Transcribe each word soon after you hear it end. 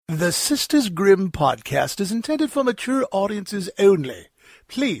The Sisters Grimm podcast is intended for mature audiences only.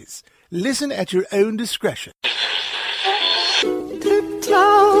 Please listen at your own discretion. Tiptoe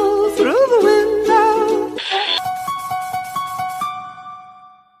through the window.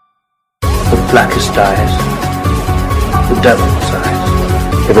 The blackest eyes, the devil's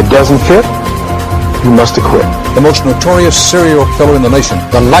eyes. If it doesn't fit, you must acquit. The most notorious serial killer in the nation,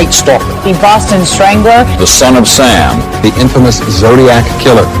 the Night Stalker. The Boston Strangler. The Son of Sam. The infamous Zodiac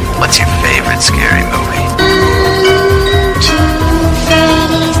Killer. What's your favorite scary movie?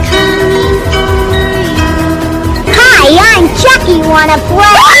 Hi, I'm Chucky. Wanna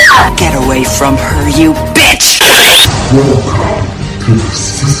play? Get away from her, you bitch! Welcome to the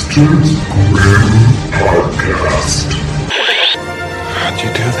Sisters Grimm podcast. How'd you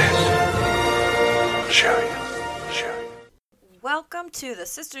do this? Show you. Welcome to the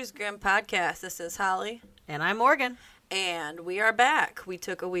Sisters Grimm podcast. This is Holly. And I'm Morgan. And we are back. We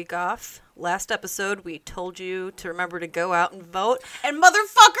took a week off. Last episode, we told you to remember to go out and vote. And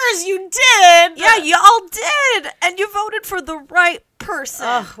motherfuckers, you did! Yeah, y'all did! And you voted for the right person.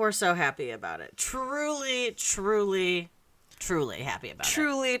 Oh, we're so happy about it. Truly happy about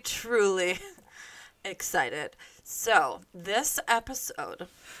it. Truly excited. So, this episode,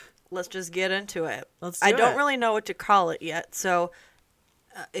 let's just get into it. I don't really know what to call it yet, so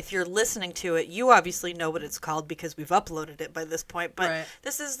if you're listening to it, you obviously know what it's called because we've uploaded it by this point, but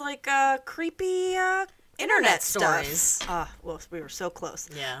This is like creepy internet stories. stuff. Well, we were so close.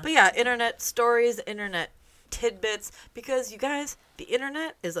 Yeah. But yeah, internet stories, internet tidbits, because you guys, the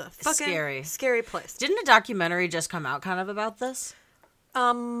internet is a fucking scary place. Didn't a documentary just come out kind of about this?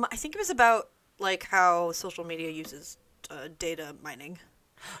 I think it was about like how social media uses data mining.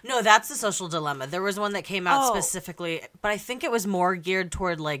 No, that's The Social Dilemma. There was one that came out specifically, but I think it was more geared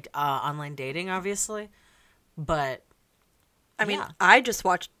toward like online dating, obviously. But I mean, I just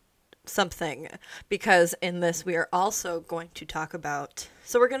watched something because in this we are also going to talk about.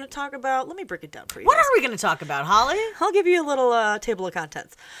 So we're going to talk about. Let me break it down for you. What are we going to talk about, Holly? I'll give you a little table of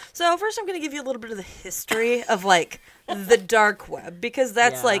contents. So first, I'm going to give you a little bit of the history of like the dark web, because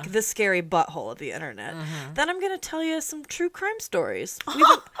that's like the scary butthole of the internet. Mm-hmm. Then I'm going to tell you some true crime stories.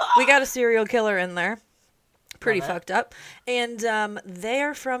 We got a serial killer in there. Pretty fucked up. And they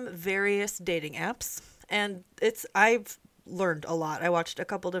are from various dating apps. And I've learned a lot. I watched a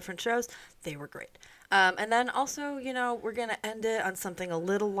couple different shows. They were great. And then also, we're going to end it on something a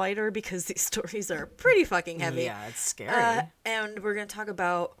little lighter because these stories are pretty fucking heavy. Yeah, it's scary. And we're going to talk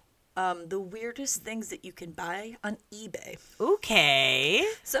about the weirdest things that you can buy on eBay. Okay.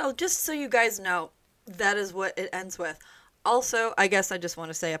 So just so you guys know, that is what it ends with. Also, I guess I just want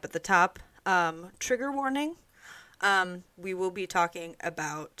to say up at the top, trigger warning. We will be talking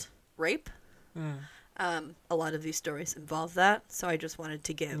about rape. A lot of these stories involve that, so I just wanted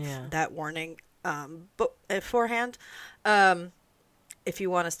to give that warning but beforehand. If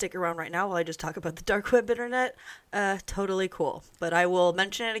you want to stick around right now while I just talk about the dark web internet, totally cool. But I will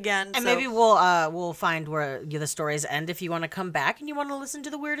mention it again. And maybe we'll find where the stories end. If you want to come back and you want to listen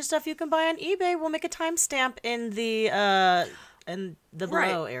to the weirdest stuff you can buy on eBay, we'll make a timestamp in the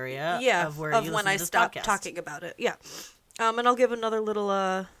below area of where you when I stop talking about it. Yeah. And I'll give another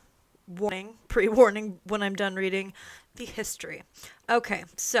little pre-warning when I'm done reading the history. Okay,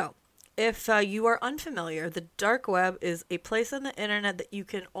 so if you are unfamiliar, the dark web is a place on the internet that you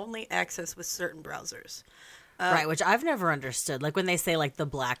can only access with certain browsers. Right, which I've never understood. Like when they say like the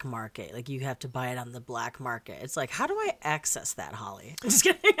black market, like you have to buy it on the black market. It's like, how do I access that, Holly? I'm just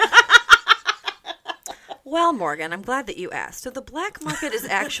kidding. Well, Morgan, I'm glad that you asked. So the black market is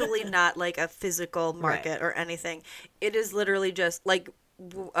actually not like a physical market or anything. It is literally just like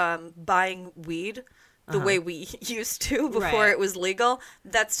buying weed the way we used to before it was legal.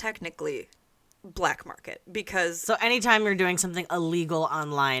 That's technically black market because... So anytime you're doing something illegal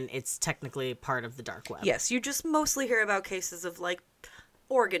online, it's technically part of the dark web. Yes, you just mostly hear about cases of like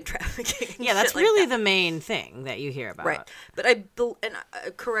organ trafficking. Yeah, that's really the main thing that you hear about. Right.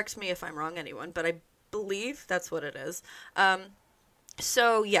 But correct me if I'm wrong, anyone, but I believe that's what it is.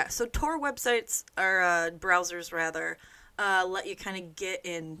 So Tor websites or browsers rather let you kind of get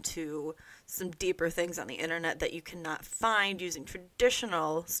into some deeper things on the internet that you cannot find using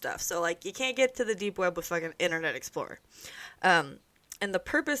traditional stuff. So, like, you can't get to the deep web with fucking Internet Explorer. And the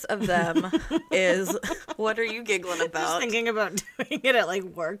purpose of them is, what are you giggling about? Just thinking about doing it at, like,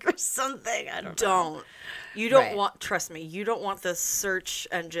 work or something. I don't know. You don't want, trust me, you don't want the search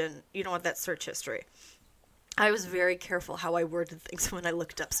engine, you don't want that search history. I was very careful how I worded things when I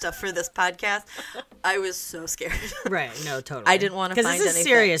looked up stuff for this podcast. I was so scared. Right. No, totally. I didn't want to find anything. Because this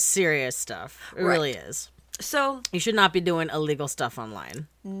is serious stuff. It really is. So You should not be doing illegal stuff online.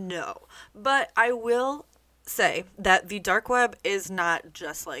 no, but I will say that the dark web is not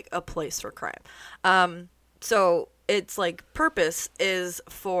just like a place for crime. So its like purpose is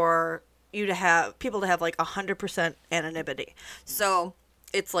for you to have people to have like 100% anonymity. So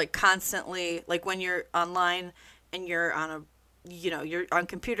it's like constantly like when you're online and you're on a you're on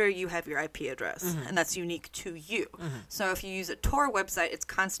computer, you have your IP address, and that's unique to you. So if you use a Tor website, it's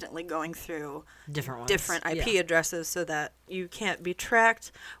constantly going through Different ones. different IP addresses so that you can't be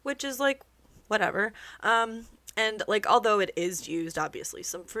tracked, which is like whatever. And like although it is used, obviously,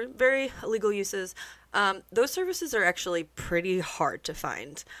 some for very illegal uses, those services are actually pretty hard to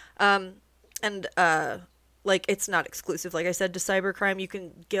find. And like it's not exclusive, like I said, to cybercrime. You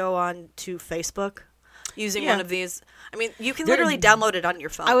can go on to Facebook using one of these. I mean, you can literally download it on your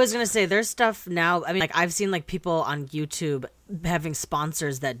phone. I was going to say, there's stuff now. I mean, like I've seen like people on YouTube having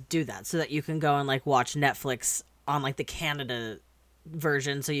sponsors that do that so that you can go and like watch Netflix on like the Canada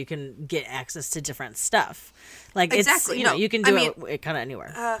version so you can get access to different stuff. Like Exactly. it's, you can do I it kind of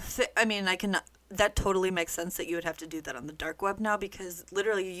anywhere. I mean, that totally makes sense that you would have to do that on the dark web now, because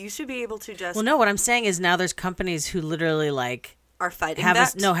literally you should be able to just Well, no, what I'm saying is now there's companies who literally like are fighting have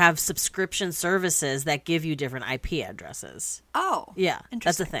that. have subscription services that give you different IP addresses. Oh, Yeah, that's a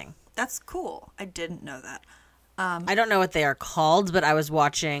interesting. thing. That's cool. I didn't know that. I don't know what they are called, but I was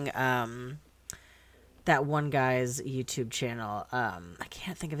watching that one guy's YouTube channel. I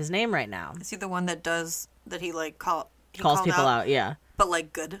can't think of his name right now. Is he the one that does that? He like calls People out, yeah. but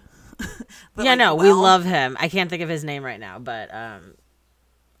like good. But, Yeah, like, no, we well. love him. I can't think of his name right now, but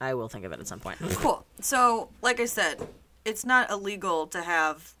I will think of it at some point. Cool. So, like I said, it's not illegal to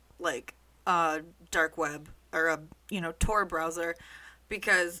have like a dark web or a Tor browser,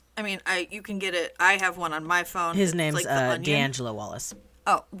 because I mean, you can get it. I have one on my phone. His It's name's like the Onion. D'Angelo Wallace.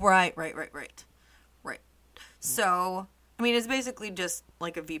 Oh, right. So, I mean, it's basically just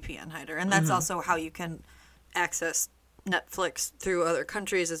like a VPN hider, and that's also how you can access Netflix through other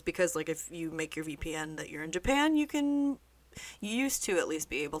countries, is because like if you make your VPN that you're in Japan, you used to at least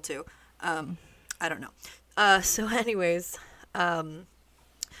be able to. I don't know. So anyways,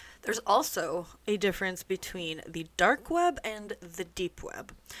 there's also a difference between the dark web and the deep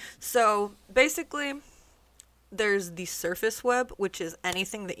web. So basically, there's the surface web, which is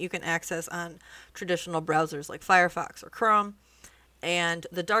anything that you can access on traditional browsers like Firefox or Chrome. And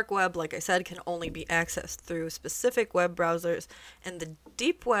the dark web, like I said, can only be accessed through specific web browsers. And the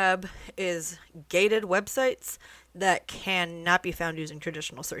deep web is gated websites that cannot be found using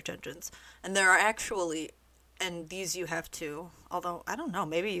traditional search engines. And there are actually, and these you have to, although I don't know,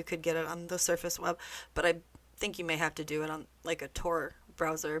 maybe you could get it on the surface web, but I think you may have to do it on like a Tor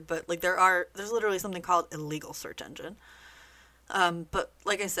browser. But like there's literally something called illegal search engine. But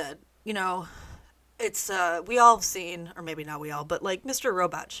like I said, it's we all have seen, or maybe not we all, but like Mr.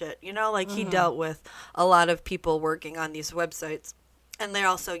 Robot shit, like he dealt with a lot of people working on these websites, and they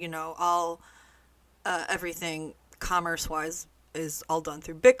also, all everything commerce wise is all done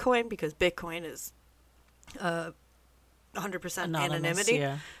through Bitcoin, because Bitcoin is 100% anonymity.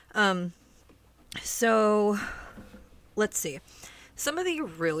 Yeah. So let's see, some of the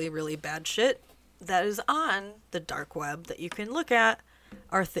really, really bad shit that is on the dark web that you can look at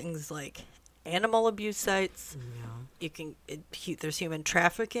are things like animal abuse sites. You can there's human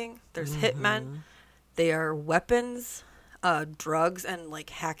trafficking, there's hitmen, they are weapons, drugs, and like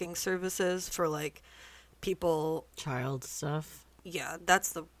hacking services for like people, Child stuff. yeah,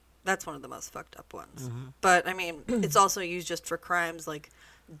 that's one of the most fucked up ones. But I mean, it's also used just for crimes like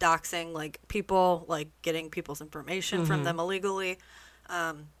doxing, like people, like getting people's information from them illegally.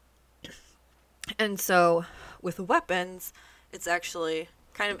 And so with weapons, it's actually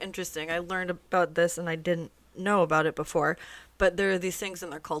kind of interesting. I learned about this and I didn't know about it before, but there are these things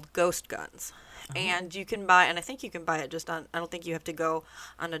and they're called ghost guns. And you can buy, and I think you can buy it just on, I don't think you have to go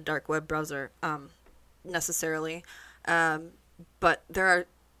on a dark web browser necessarily. But there are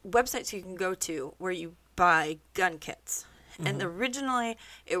websites you can go to where you buy gun kits. And originally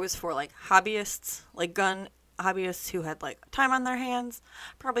it was for like hobbyists, like gun hobbyists who had like time on their hands,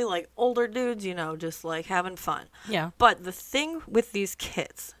 probably like older dudes, just like having fun. Yeah. But the thing with these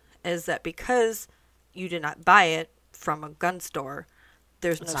kits is that because you did not buy it from a gun store,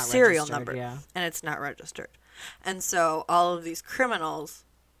 there's It's no not serial registered, number, yeah. and it's not registered. And so all of these criminals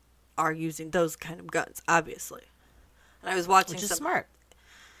are using those kind of guns, obviously. And I was watching Which is smart.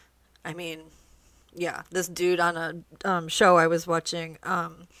 I mean, yeah, this dude on a show I was watching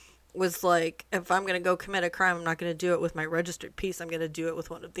was like, if I'm going to go commit a crime, I'm not going to do it with my registered piece. I'm going to do it with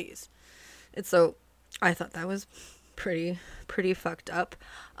one of these. And so I thought that was pretty fucked up.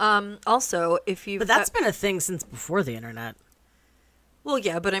 Also, if you But that's been a thing since before the internet. well,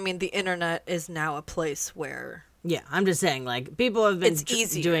 yeah, but I mean, the internet is now a place where Yeah, I'm just saying, like, people have been It's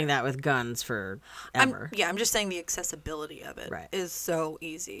easier. doing that with guns forever. I'm just saying the accessibility of it Right. is so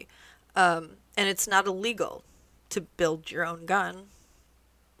easy, and it's not illegal to build your own gun.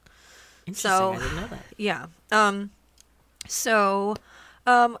 Interesting, So I didn't know that. yeah,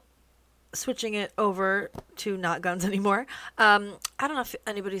 switching it over to not guns anymore. I don't know if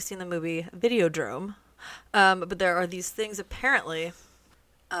anybody's seen the movie Videodrome, but there are these things apparently.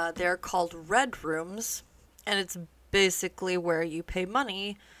 They're called red rooms, and it's basically where you pay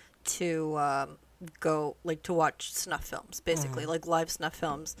money to go, like, to watch snuff films, basically, like live snuff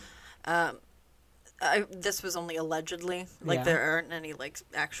films. This was only allegedly, like, Yeah. there aren't any, like,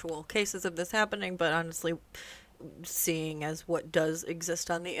 actual cases of this happening, but honestly, seeing as what does exist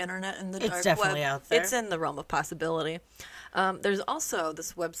on the internet and the It's dark definitely web, out there. it's in the realm of possibility. There's also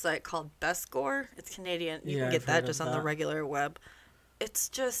this website called Bestgore. It's Canadian. You Yeah, can get I've that heard just of on the that. regular web. It's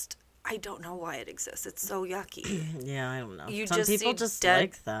just, I don't know why it exists. It's so yucky. Yeah, I don't know. You Some just people see just dead-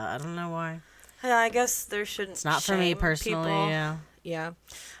 like that. I don't know why. Yeah, I guess there shouldn't. It's not for me shame personally, people. yeah. Yeah.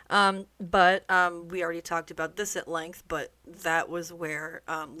 But we already talked about this at length, but that was where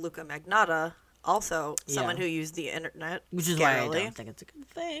Luca Magnotta, also someone Yeah. who used the internet, Which is why I scarily. don't think it's a good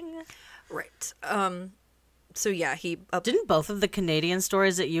thing. Right. So yeah, he Didn't both of the Canadian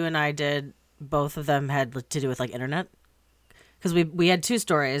stories that you and I did, both of them had to do with, like, internet? Because we had two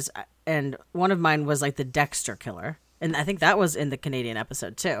stories, and one of mine was, like, the Dexter killer. And I think that was in the Canadian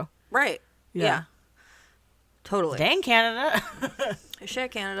episode, too. right. Yeah. Totally. Dang, Canada.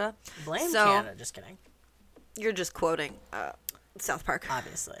 Shit, Canada. Blame So- Canada. Just kidding. You're just quoting South Park.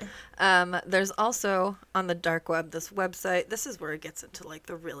 Obviously. There's also on the dark web this website. This is where it gets into, like,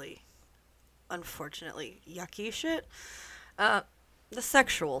 the really, unfortunately, yucky shit. The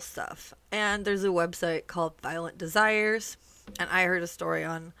sexual stuff. And there's a website called Violent Desires. And I heard a story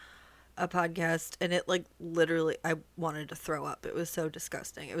on a podcast, and it, like, literally, I wanted to throw up. It was so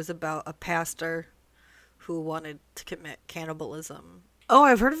disgusting. It was about a pastor who wanted to commit cannibalism Oh,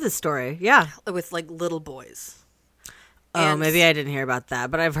 I've heard of this story. Yeah. with, like, little boys. Oh, And- maybe I didn't hear about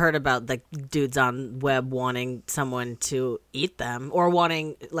that, but I've heard about, like, dudes on web wanting someone to eat them, or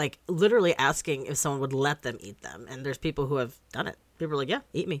wanting, like, literally asking if someone would let them eat them. And there's people who have done it. People are like, yeah,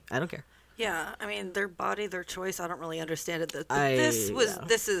 eat me. I don't care. Yeah, I mean, their body, their choice. I don't really understand it. But I-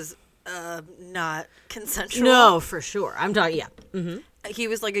 this is not consensual. No, for sure. I'm talking, yeah. Mm-hmm. He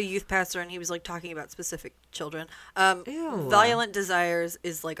was like a youth pastor, and he was like talking about specific children. Ew. Violent Desires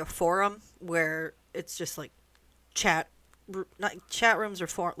is like a forum where it's just like not chat rooms or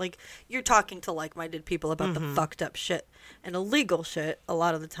forum. Like, you're talking to like-minded people about the fucked up shit and illegal shit a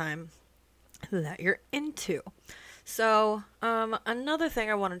lot of the time that you're into. So, another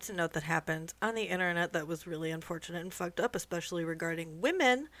thing I wanted to note that happened on the internet that was really unfortunate and fucked up, especially regarding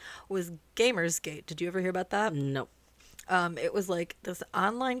women, was Gamersgate. Did you ever hear about that? Nope. It was like this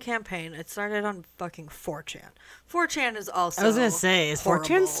online campaign. It started on fucking 4chan. 4chan is also I was going to say, is 4chan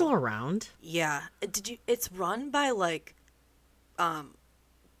horrible. still around? Yeah. It's run by, like,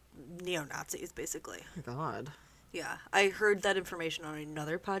 neo-Nazis, basically. God. Yeah. I heard that information on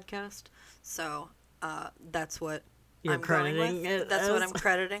another podcast, so that's what You're I'm going crediting with. it That's what as? I'm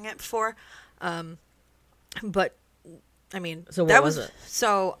crediting it for. But, I mean... So what that was it?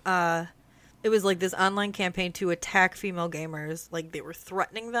 So, it was like this online campaign to attack female gamers. Like, they were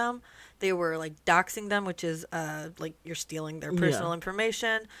threatening them. They were, like, doxing them, which is, like, you're stealing their personal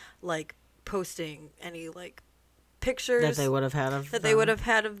information. Like, posting any, like, pictures That they would have had of that them? they would have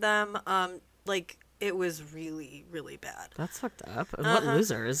had of them. Like, it was really, really bad. That's fucked up. And what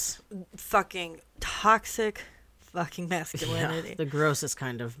losers? Fucking toxic fucking Yeah, masculinity. the grossest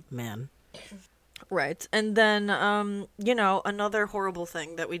kind of man. Right. And then, you know, another horrible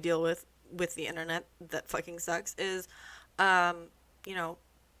thing that we deal with the internet that fucking sucks is, you know,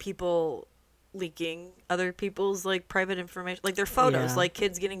 people leaking other people's, like, private information, like their photos, Yeah. like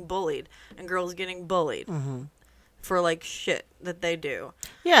kids getting bullied and girls getting bullied for, like, shit that they do.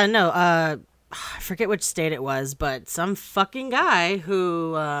 Yeah, no, I forget which state it was, but some fucking guy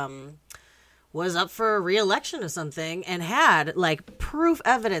who was up for a re-election or something and had, like, proof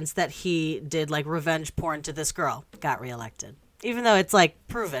evidence that he did, like, revenge porn to this girl, got reelected. Even though it's, like,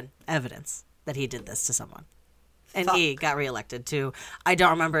 proven evidence that he did this to someone. And he got reelected too. I don't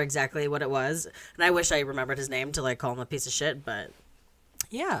remember exactly what it was, and I wish I remembered his name to, like, call him a piece of shit, but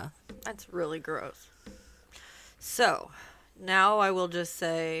yeah. That's really gross. So, now I will just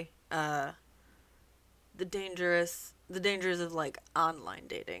say, the dangers of like online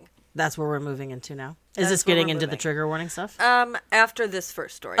dating. That's where we're moving into now. Is That's this where getting we're into the moving. trigger warning stuff? After this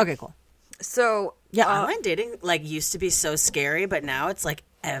first story. Okay, cool. So Yeah, online dating like used to be so scary, but now it's like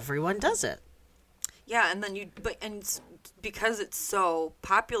everyone does it. yeah, and then because it's so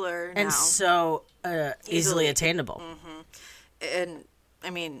popular now, And so easily attainable. and I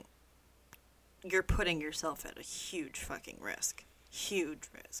mean, you're putting yourself at a huge fucking risk. Huge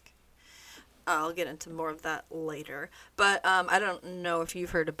risk. I'll get into more of that later. But I don't know if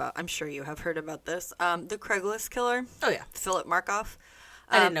you've heard about, I'm sure you have heard about this, the Craigslist killer. Oh, yeah. Philip Markoff.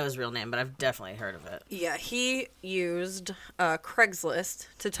 I didn't know his real name, but I've definitely heard of it. Yeah, he used Craigslist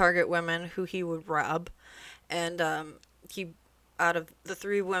to target women who he would rob. And he, out of the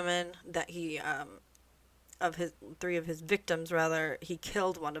three women that he, three of his victims, rather, he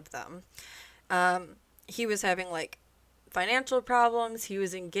killed one of them. He was having, like, financial problems. He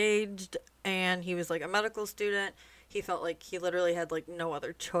was engaged, and he was, like, a medical student. He felt like he literally had, like, no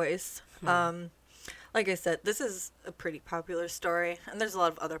other choice. Like I said, this is a pretty popular story, and there's a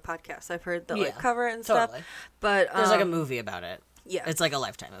lot of other podcasts I've heard that like cover it and totally. stuff. But There's like a movie about it. Yeah, it's like a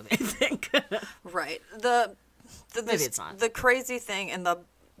Lifetime movie, I think. Right. Maybe it's not. The crazy thing and the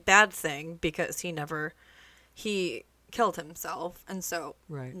bad thing, because he killed himself, and so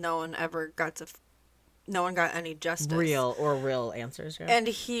no one got any justice. Real answers. Yeah. And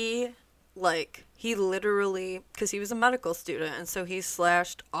he literally, because he was a medical student, and so he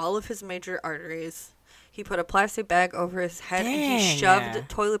slashed all of his major arteries. He put a plastic bag over his head, and he shoved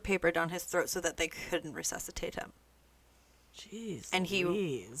toilet paper down his throat so that they couldn't resuscitate him. Jeez.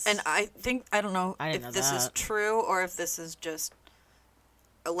 And I think, I don't know if this is true or if this is just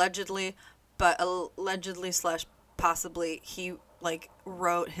allegedly, but allegedly / possibly he like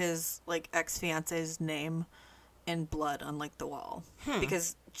wrote his like ex-fiance's name in blood on like the wall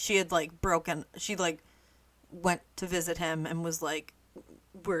because she had like she like went to visit him and was like,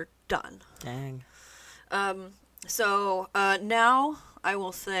 we're done. Dang. So now I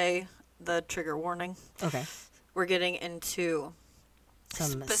will say the trigger warning. Okay. We're getting into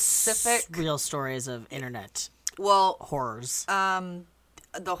some specific real stories of internet horrors.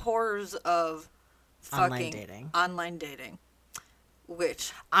 The horrors of fucking online dating.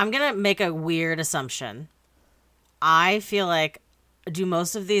 Which I'm gonna make a weird assumption. I feel like, do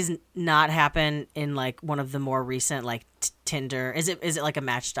most of these not happen in like one of the more recent like Tinder? Is it like a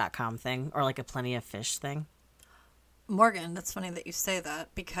Match.com thing or like a Plenty of Fish thing? Morgan, that's funny that you say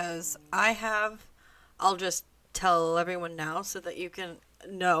that, because I'll just tell everyone now so that you can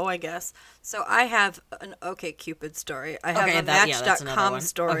know, I guess. So I have an OkCupid story. I have a Match.com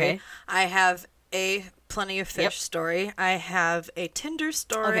story. Okay. I have a Plenty of Fish story. I have a Tinder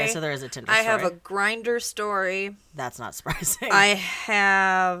story. Okay, so there is a Tinder story. I have a Grindr story. That's not surprising. I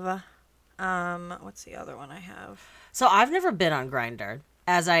have, what's the other one I have? So I've never been on Grindr,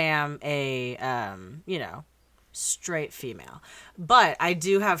 as I am a, straight female. But I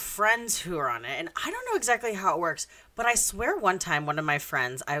do have friends who are on it, and I don't know exactly how it works, but I swear one time one of my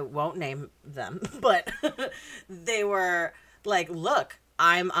friends, I won't name them, but they were like, look,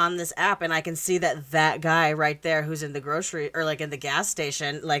 I'm on this app and I can see that guy right there who's in the grocery or like in the gas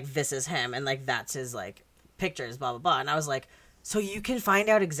station, like this is him and like that's his like pictures, blah, blah, blah. And I was like, so you can find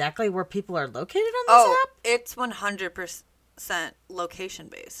out exactly where people are located on this app? It's 100% location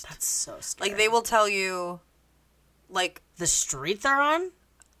based. That's so scary. Like they will tell you like the street they're on?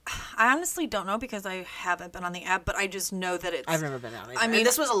 I honestly don't know because I haven't been on the app, but I just know that it's... I've never been on it. I mean,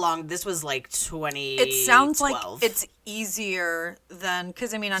 this was like 2012. It sounds like it's easier than...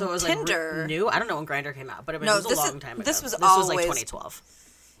 Because, I mean, on so it was Tinder... Like new? I don't know when Grindr came out, but it was a long time ago. This was was like 2012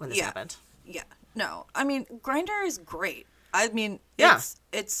 when this happened. Yeah. No. I mean, Grindr is great. I mean,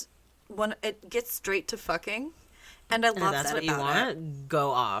 it's when it gets straight to fucking, and I love that about it. That's what you want?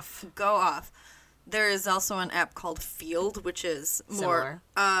 Go off. There is also an app called Field, which is more...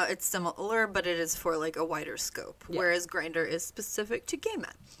 it's similar, but it is for, like, a wider scope, whereas Grindr is specific to gay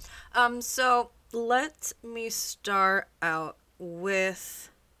men. So, let me start out with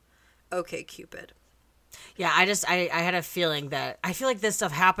OkCupid. Yeah, I had a feeling that... I feel like this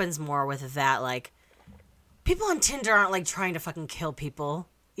stuff happens more with that, like... People on Tinder aren't, like, trying to fucking kill people,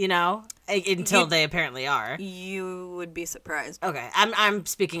 you know? Until they apparently are. You would be surprised. Okay. I'm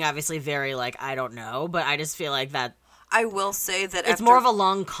speaking obviously very, like, I don't know, but I just feel like that... I will say that it's more of a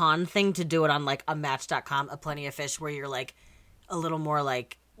long con thing to do it on, like, a Match.com, a Plenty of Fish, where you're, like, a little more,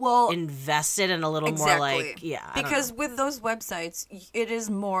 like, invested and a little more, like... Yeah, because with those websites, it is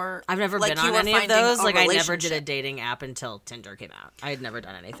more... I've never been on any of those. Like, I never did a dating app until Tinder came out. I had never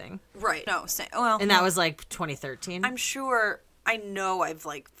done anything. Right. No, well... And that was, like, 2013. I'm sure... I know I've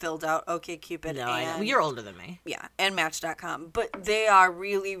like filled out OkCupid No, I know. and You're older than me. yeah, and Match.com, but they are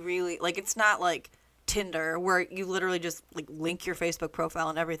really, really like it's not like Tinder where you literally just like link your Facebook profile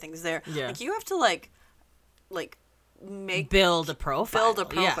and everything's there. Yeah. Like you have to like build a profile.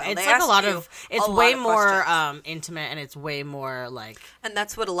 Yeah, it's they like a lot ask of. you It's a way lot of more questions. intimate, and it's way more like And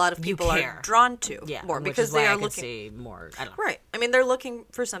that's what a lot of people care. are drawn to yeah, more which because is why they I are could looking see more. I don't know. right. I mean, they're looking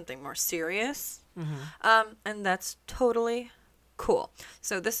for something more serious, and that's totally cool.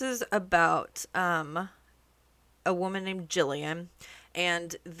 So this is about a woman named Jillian,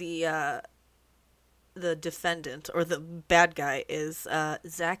 and the defendant or the bad guy is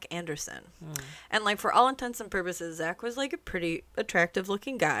Zach Anderson, and like for all intents and purposes, Zach was like a pretty attractive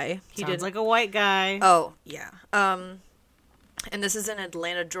looking guy. He Sounds did like a white guy. Oh yeah. And this is in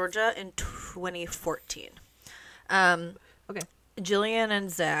Atlanta, Georgia, in 2014. Okay. Jillian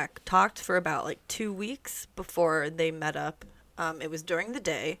and Zach talked for about like 2 weeks before they met up. It was during the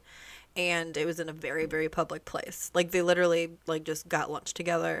day, and it was in a very, very public place. Like they literally like just got lunch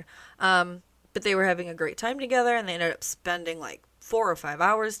together. But they were having a great time together, and they ended up spending like 4 or 5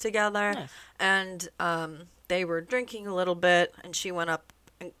 hours together. Nice. And they were drinking a little bit, and she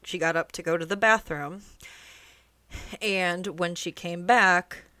got up to go to the bathroom. And when she came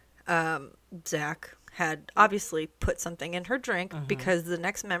back, Zach had obviously put something in her drink because the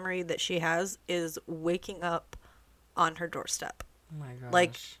next memory that she has is waking up on her doorstep. Oh my gosh.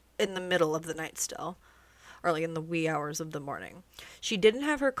 Like in the middle of the night still. Or like in the wee hours of the morning. She didn't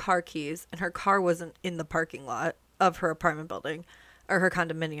have her car keys, and her car wasn't in the parking lot of her apartment building, or her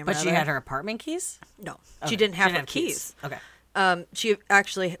condominium. But she rather. had her apartment keys? No, Okay. she didn't have her keys. keys. Okay. She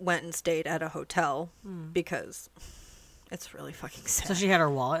actually went and stayed at a hotel because it's really fucking sad. So she had her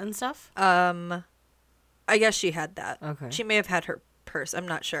wallet and stuff? I guess she had that. Okay. She may have had her purse. I'm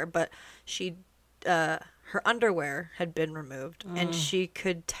not sure, but she, her underwear had been removed, and she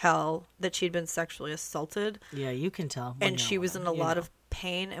could tell that she'd been sexually assaulted. Yeah, you can tell. when And you're she was in a lot know. of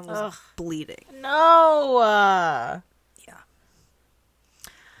pain and was bleeding. No! Yeah.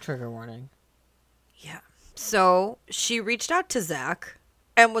 Trigger warning. Yeah. So she reached out to Zach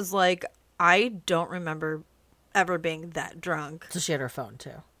and was like, I don't remember ever being that drunk. So she had her phone,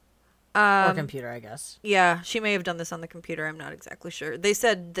 too. Or computer, I guess. Yeah, she may have done this on the computer. I'm not exactly sure. They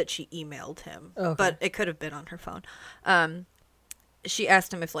said that she emailed him, Okay. but it could have been on her phone. She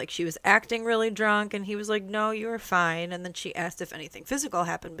asked him if like she was acting really drunk, and he was like, no, you were fine. And then she asked if anything physical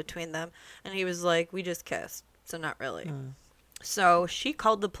happened between them, and he was like, we just kissed, so not really. So she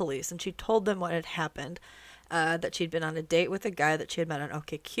called the police, and she told them what had happened, that she'd been on a date with a guy that she had met on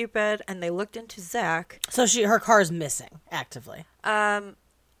OkCupid, and they looked into Zach. So her car's missing, actively.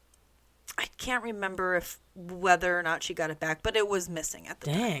 I can't remember whether or not she got it back, but it was missing at the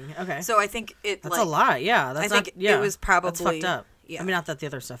time. Dang, okay. So I think That's a lot, yeah. I think it was probably That's fucked up. Yeah. I mean, not that the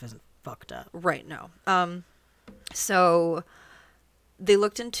other stuff isn't fucked up. Right, no. So they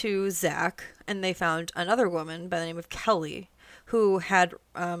looked into Zach, and they found another woman by the name of Kelly who had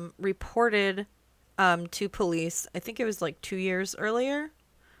reported to police, I think it was like 2 years earlier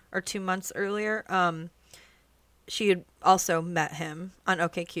or 2 months earlier. She had also met him on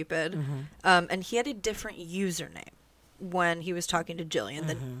OkCupid, and he had a different username when he was talking to Jillian.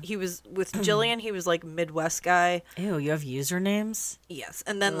 Then he was with Jillian, he was like Midwest guy. Ew, you have usernames? Yes,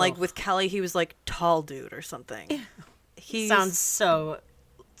 and then like with Kelly, he was like tall dude or something. He Sounds so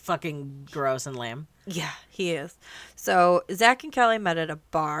fucking gross and lame. Yeah, he is. So Zach and Kelly met at a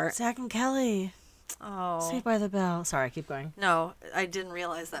bar. Zach and Kelly. Oh. Saved by the Bell. Sorry, keep going. No, I didn't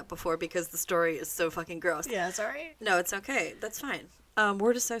realize that before because the story is so fucking gross. Yeah, sorry. No, it's okay. That's fine.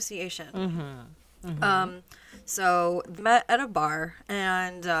 Word association. So they met at a bar,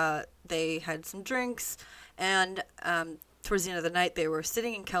 and they had some drinks, and towards the end of the night, they were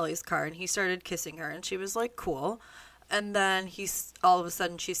sitting in Kelly's car, and he started kissing her, and she was like, cool. And then all of a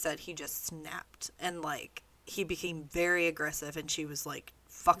sudden, she said he just snapped, and like he became very aggressive, and she was like,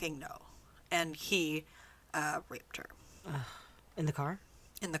 fucking no. And he raped her. In the car?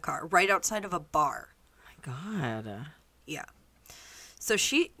 In the car, right outside of a bar. Oh my God. Yeah. So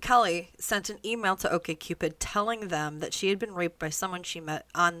Kelly sent an email to OkCupid telling them that she had been raped by someone she met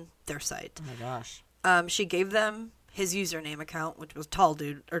on their site. Oh my gosh. She gave them his username account, which was tall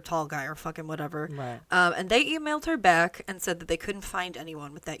dude or tall guy or fucking whatever. Right. And they emailed her back and said that they couldn't find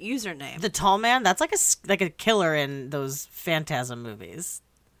anyone with that username. The tall man? That's like a killer in those Phantasm movies.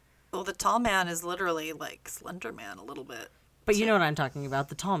 Well, the tall man is literally like Slender Man a little bit. But you know what I'm talking about,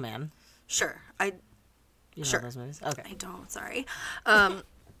 the tall man. Sure. You know Sure. those movies? Okay. I don't, sorry.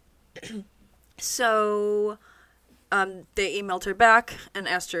 So they emailed her back and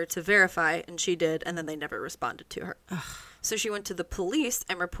asked her to verify, and she did, and then they never responded to her. So she went to the police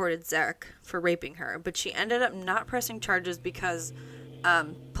and reported Zach for raping her, but she ended up not pressing charges because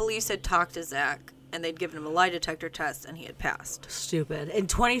police had talked to Zach and they'd given him a lie detector test and he had passed. Stupid. In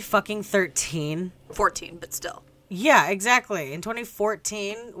 2013. 14, but still. Yeah, exactly. In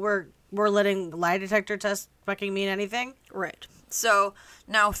 2014, we're letting lie detector tests fucking mean anything? Right. So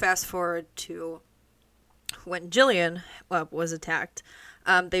now fast forward to when Jillian was attacked.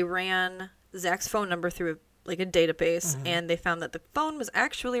 They ran Zach's phone number through a database, and they found that the phone was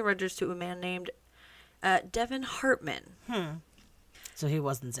actually registered to a man named Devin Hartman. So he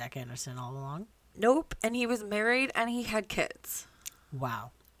wasn't Zach Anderson all along? Nope. And he was married and he had kids.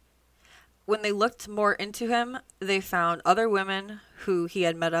 Wow. When they looked more into him, they found other women who he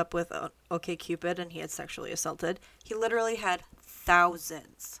had met up with on OkCupid and he had sexually assaulted. He literally had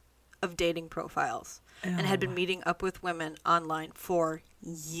thousands of dating profiles and had been meeting up with women online for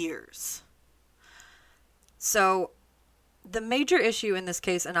years. So the major issue in this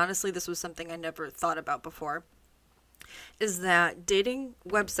case, and honestly this was something I never thought about before, is that dating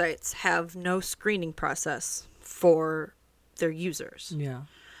websites have no screening process for their users. Yeah.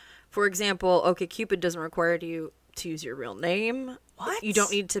 For example, OkCupid doesn't require you to use your real name. What? You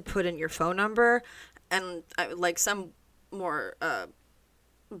don't need to put in your phone number. And some more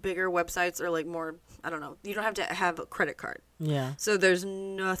bigger websites are more, I don't know, you don't have to have a credit card. Yeah. So there's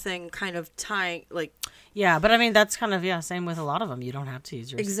nothing kind of tying, Yeah, but I mean, that's kind of, same with a lot of them. You don't have to use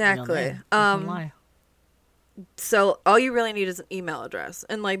your Exactly. real name. You can lie. So all you really need is an email address.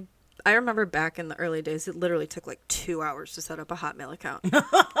 And I remember back in the early days, it literally took 2 hours to set up a Hotmail account.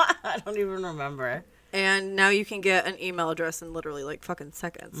 I don't even remember. And now you can get an email address in literally fucking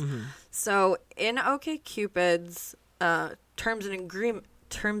seconds. So in OkCupid's terms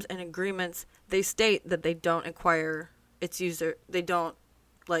and agreements, they state that they don't inquire its user. They don't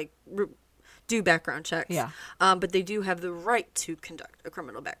do background checks. Yeah. But they do have the right to conduct a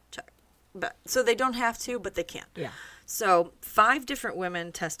criminal back check. So they don't have to, but they can. Yeah. So 5 different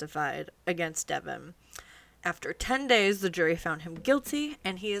women testified against Devin. After 10 days, the jury found him guilty,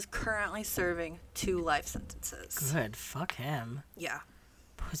 and he is currently serving 2 life sentences. Good. Fuck him. Yeah.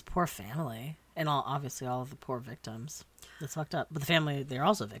 His poor family. And obviously all of the poor victims. That's fucked up. But the family, they're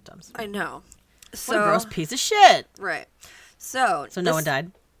also victims. I know. What a gross piece of shit. Right. So no one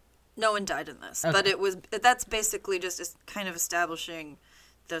died? No one died in this. Okay. But that's basically just kind of establishing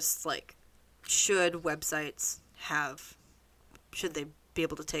this, should websites should they be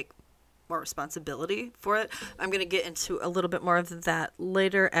able to take more responsibility for it? I'm going to get into a little bit more of that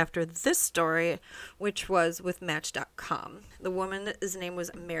later after this story, which was with Match.com. The woman's name was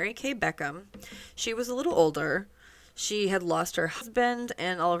Mary Kay Beckham. She was a little older. She had lost her husband,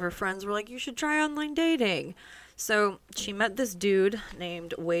 and all of her friends were like, you should try online dating. So she met this dude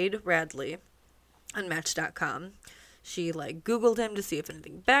named Wade Radley on Match.com. She Googled him to see if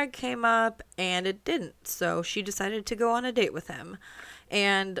anything bad came up, and it didn't. So she decided to go on a date with him.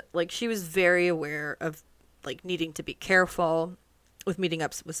 And she was very aware of needing to be careful with meeting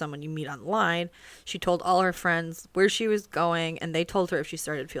up with someone you meet online. She told all her friends where she was going, and they told her if she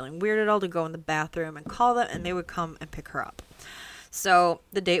started feeling weird at all to go in the bathroom and call them, and they would come and pick her up. So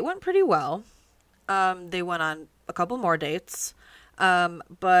the date went pretty well. They went on a couple more dates.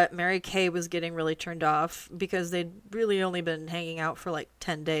 But Mary Kay was getting really turned off because they'd really only been hanging out for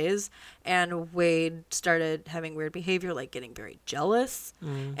 10 days. And Wade started having weird behavior, getting very jealous,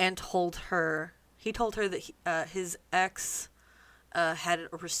 and told her that his ex had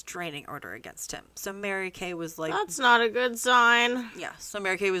a restraining order against him. So Mary Kay was that's not a good sign. Yeah. So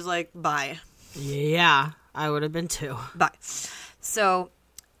Mary Kay was bye. Yeah, I would have been too. Bye. So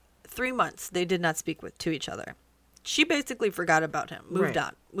 3 months they did not speak to each other. She basically forgot about him, moved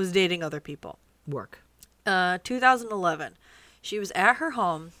on, was dating other people. Work. 2011, she was at her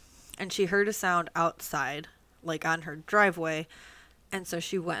home, and she heard a sound outside, on her driveway, and so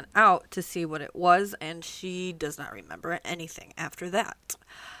she went out to see what it was, and she does not remember anything after that.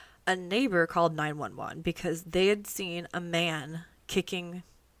 A neighbor called 911 because they had seen a man kicking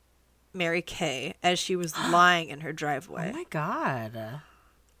Mary Kay as she was lying in her driveway. Oh my God.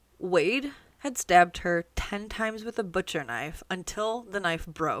 Wade had stabbed her 10 times with a butcher knife until the knife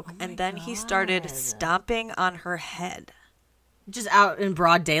broke, and then he started stomping on her head. Just out in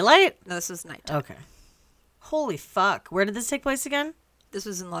broad daylight? No, this was nighttime. Okay. Holy fuck. Where did this take place again? This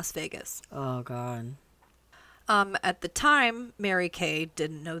was in Las Vegas. Oh, God. At the time, Mary Kay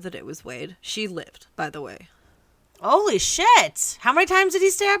didn't know that it was Wade. She lived, by the way. Holy shit. How many times did he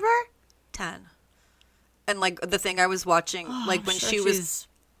stab her? 10. And, the thing I was watching, when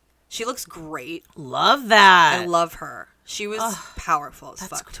she looks great. Love that. I love her. She was powerful as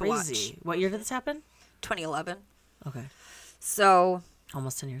That's fuck crazy. to watch. What year did this happen? 2011. Okay. So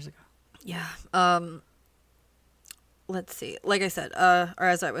almost 10 years ago. Yeah. Let's see. Like I said, or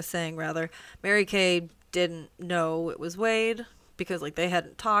as I was saying, rather, Mary Kay didn't know it was Wade because, like, they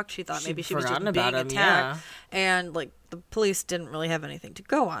hadn't talked. She thought maybe she was just being attacked. Yeah. And, like, the police didn't really have anything to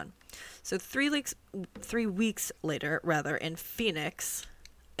go on. So 3 weeks later, rather, in Phoenix,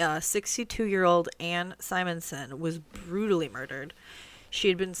 62-year-old Ann Simonson was brutally murdered. She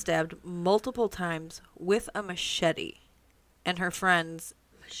had been stabbed multiple times with a machete. And her friends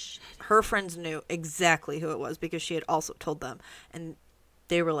knew exactly who it was because she had also told them. And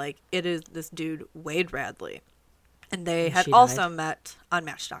they were like, it is this dude, Wade Radley. And they had also met on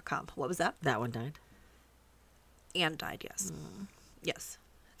Match.com. What was that? That one died. Anne died, yes. Yes.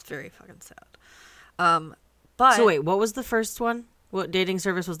 It's very fucking sad. But so wait, what was the first one? What dating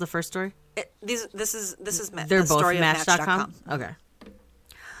service was the first story? This is They're the both story Match.com? of Match.com. Okay.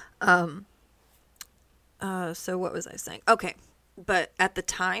 So what was I saying? Okay. But at the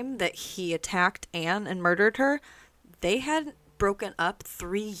time that he attacked Anne and murdered her, they had broken up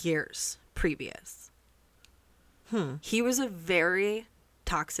 3 years previous. He was a very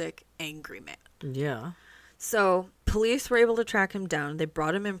toxic, angry man. Yeah. So police were able to track him down. They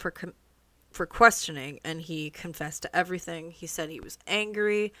brought him in for questioning, and he confessed to everything. He said he was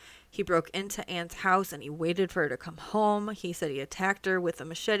angry. He broke into Anne's house, and he waited for her to come home. He said he attacked her with a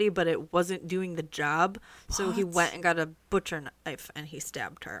machete, but it wasn't doing the job. So he went and got a butcher knife, and he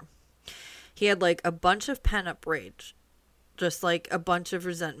stabbed her. He had, like, a bunch of pent-up rage. Just, like, a bunch of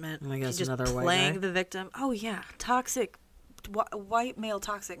resentment. I guess He's just another white playing guy. the victim. Oh, yeah. Toxic. White male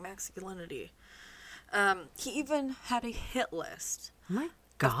toxic masculinity. He even had a hit list. Oh my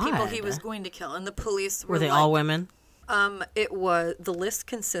God. Of people he was going to kill, and the police were they like, all women? It was, the list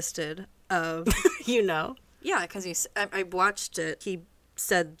consisted of You know. yeah, because I watched it. He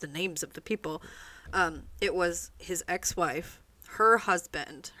said the names of the people. It was his ex-wife, her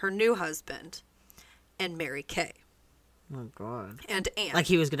husband, her new husband, and Mary Kay. Oh God. And Anne. Like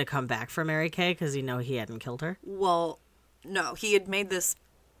he was gonna come back for Mary Kay because he hadn't killed her. Well, no, he had made this.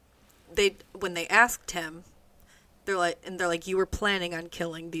 When they asked him, they're like, you were planning on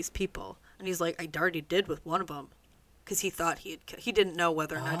killing these people, and he's like, I already did with one of them, because he thought he didn't know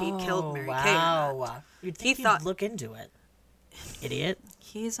whether or not he killed Mary Kay or not. You'd think he'd look into it. Idiot.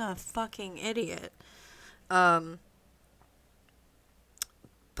 He's a fucking idiot. But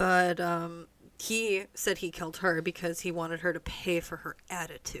he said he killed her because he wanted her to pay for her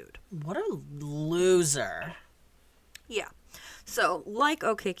attitude. What a loser. Yeah. So, like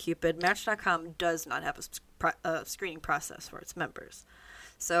OkCupid, Match.com does not have a screening process for its members.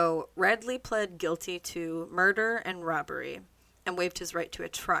 So, Radley pled guilty to murder and robbery and waived his right to a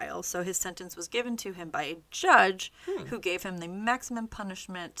trial. So, his sentence was given to him by a judge who gave him the maximum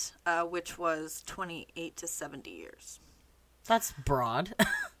punishment, which was 28 to 70 years. That's broad.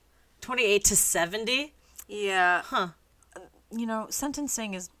 28 to 70? Yeah. Huh. You know,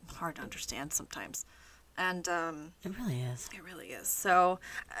 sentencing is hard to understand sometimes. And it really is. It really is. So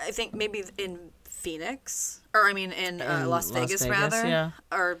I think maybe in Phoenix, or I mean in Las Vegas rather, yeah.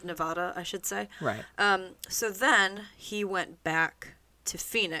 Or Nevada, I should say. Right. So then he went back to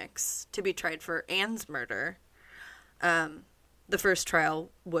Phoenix to be tried for Anne's murder. The first trial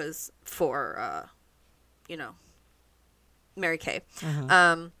was for, Mary Kay.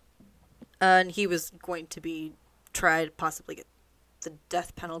 Mm-hmm. And he was going to be tried, possibly get the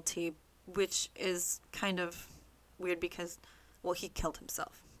death penalty, which is kind of weird because, well, he killed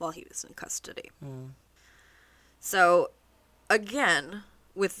himself while he was in custody. So, again,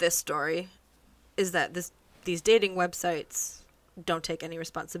 with this story, is that these dating websites don't take any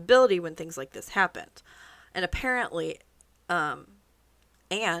responsibility when things like this happened. And apparently,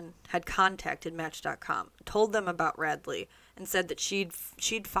 Anne had contacted Match.com, told them about Radley, and said that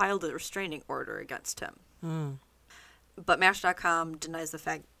she'd filed a restraining order against him. But Match.com denies the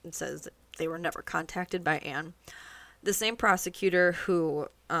fact and says that they were never contacted by Anne. The same prosecutor who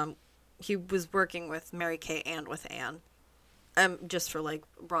he was working with Mary Kay and with Anne, just for like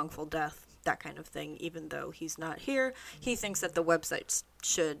wrongful death, that kind of thing. Even though he's not here, he thinks that the websites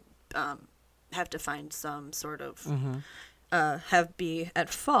should have to find some sort of be at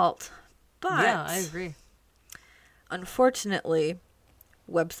fault. But yeah, I agree. Unfortunately,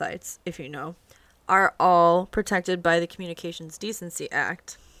 websites, if you know, are all protected by the Communications Decency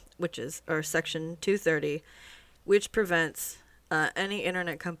Act, or Section 230, which prevents any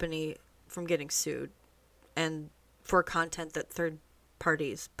internet company from getting sued and for content that third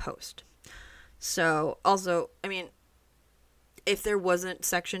parties post. So, also, I mean, if there wasn't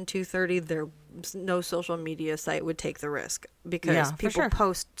Section 230, no social media site would take the risk because people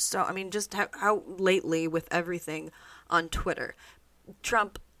post. So, I mean, just how lately with everything on Twitter.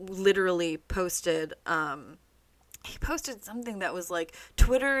 Trump literally posted, he posted something that was like,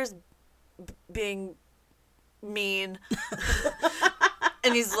 Twitter is being mean.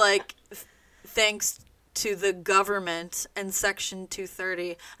 And he's like, thanks to the government and Section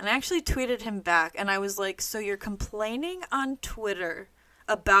 230. And I actually tweeted him back, and I was like, so you're complaining on Twitter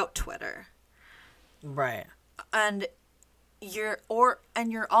about Twitter. Right. And you're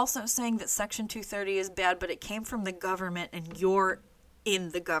also saying that Section 230 is bad, but it came from the government and you're in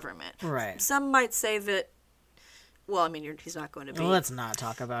the government. Right. Some might say that, well, I mean, he's not going to be. Well, let's not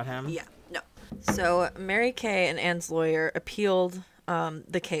talk about him. Yeah, no. So Mary Kay and Ann's lawyer appealed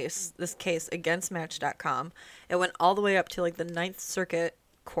this case against Match.com. It went all the way up to like the 9th Circuit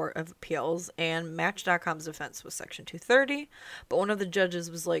Court of Appeals, and Match.com's defense was Section 230. But one of the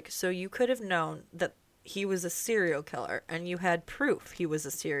judges was like, so you could have known that he was a serial killer, and you had proof he was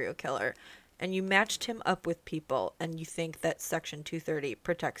a serial killer, and you matched him up with people, and you think that Section 230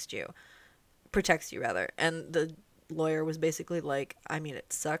 protects you. And the lawyer was basically like, I mean,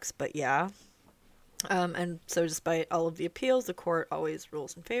 it sucks, but yeah. And so despite all of the appeals, the court always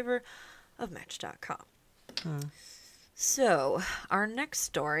rules in favor of Match.com. So our next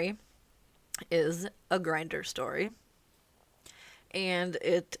story is a Grindr story. And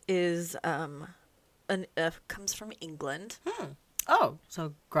it is comes from England. Oh,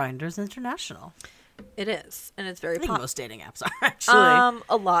 so Grindr's international. It is, and it's very I think popular. most dating apps are actually.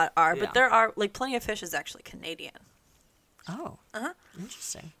 A lot are, Yeah. but there are like Plenty of Fish is actually Canadian. Oh,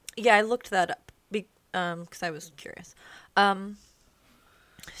 interesting. Yeah, I looked that up because I was curious.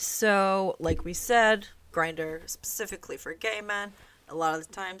 So, like we said, Grindr specifically for gay men. A lot of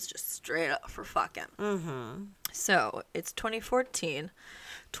the times, just straight up for fucking. Mm-hmm. So it's 2014.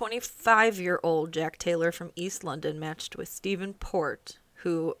 25-year-old Jack Taylor from East London matched with Stephen Port,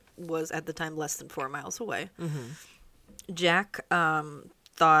 who was at the time less than 4 miles away. Mm-hmm. Jack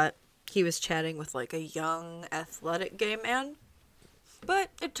thought he was chatting with like a young, athletic gay man. But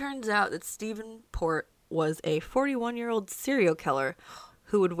it turns out that Stephen Port was a 41-year-old serial killer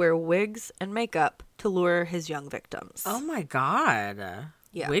who would wear wigs and makeup to lure his young victims. Oh my god.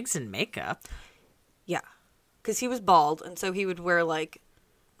 Yeah. Wigs and makeup? Yeah. Because he was bald, and so he would wear like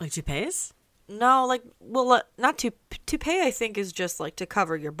toupees? No, like, well, not toupee, I think, is just like to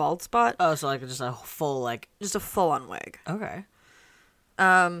cover your bald spot. Oh, so like just a full, like. Just a full on wig. Okay.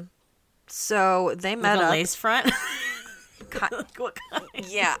 So they met like a up. lace front? What kind?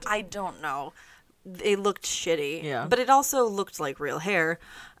 Yeah, I don't know. It looked shitty. Yeah. But it also looked like real hair.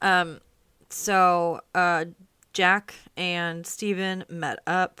 So Jack and Steven met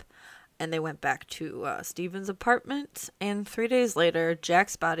up, and they went back to Steven's apartment. And 3 days later,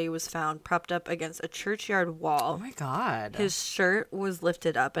 Jack's body was found propped up against a churchyard wall. Oh my god. His shirt was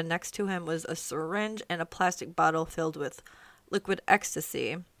lifted up, and next to him was a syringe and a plastic bottle filled with liquid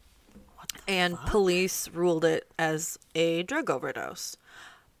ecstasy. And police ruled it as a drug overdose.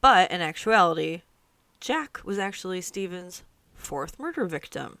 But in actuality, Jack was actually Steven's 4th murder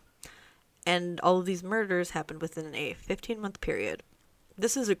victim. And all of these murders happened within a 15-month period.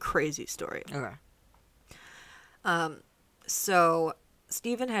 This is a crazy story. Okay. So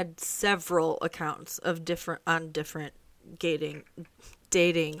Steven had several accounts of different gay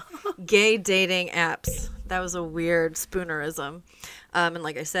dating apps. That was a weird spoonerism. And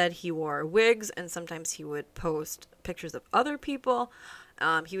like I said, he wore wigs, and sometimes he would post pictures of other people.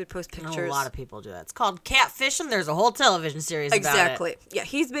 He would post pictures. A lot of people do that. It's called catfishing. There's a whole television series exactly. about it. Yeah,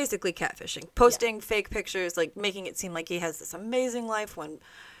 he's basically catfishing. Posting fake pictures, like making it seem like he has this amazing life when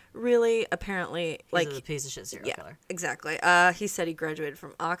really, apparently, like he's a piece of shit serial killer. Exactly. He said he graduated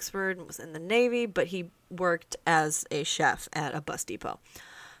from Oxford and was in the Navy, but he worked as a chef at a bus depot.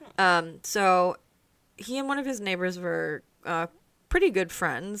 So he and one of his neighbors were pretty good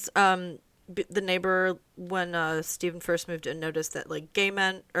friends. The neighbor, when Stephen first moved in, noticed that like gay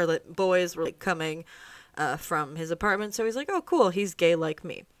men or like boys were like coming from his apartment. So he's like, "Oh, cool, he's gay like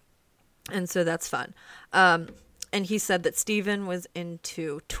me," and so that's fun. And he said that Stephen was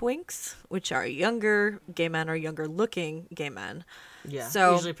into twinks, which are younger gay men or younger looking gay men. Yeah,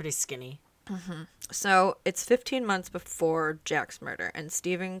 so usually pretty skinny. Mm-hmm. So it's 15 months before Jack's murder, and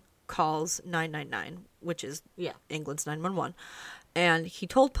Stephen calls 999, which is England's 911. And he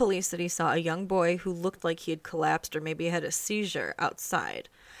told police that he saw a young boy who looked like he had collapsed or maybe had a seizure outside.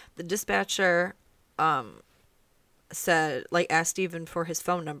 The dispatcher said, like, asked Stephen for his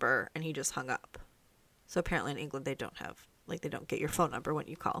phone number, and he just hung up. So apparently in England they don't get your phone number when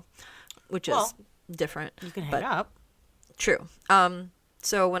you call, which is different. You can hang up. True.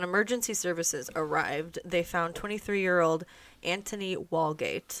 So when emergency services arrived, they found 23-year-old Anthony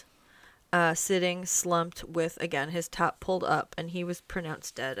Walgate sitting slumped with, again, his top pulled up, and he was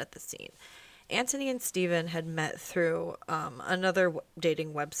pronounced dead at the scene. Anthony and Stephen had met through another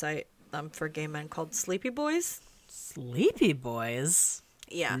dating website for gay men called Sleepy Boys. Sleepy Boys?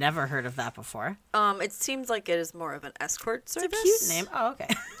 Yeah. Never heard of that before. It seems like it is more of an escort service. It's a cute name. Oh,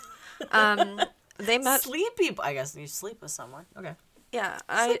 okay. They met... Sleepy... I guess you sleep with someone. Okay. Yeah.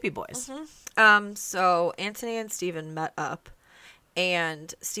 Sleepy Boys. Mm-hmm. So Anthony and Stephen met up,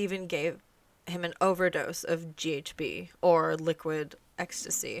 and Stephen gave him an overdose of GHB, or liquid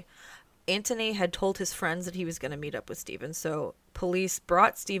ecstasy. Anthony had told his friends that he was going to meet up with Stephen, so police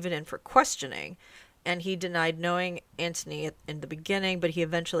brought Stephen in for questioning, and he denied knowing Anthony in the beginning, but he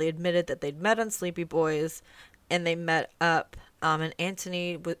eventually admitted that they'd met on Sleepy Boys, and they met up, and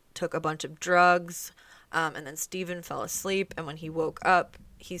Anthony took a bunch of drugs, and then Stephen fell asleep, and when he woke up,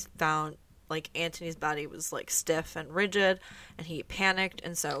 he found, like, Anthony's body was, like, stiff and rigid, and he panicked,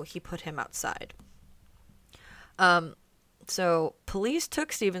 and so he put him outside. So police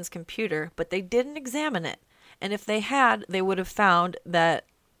took Stephen's computer, but they didn't examine it. And if they had, they would have found that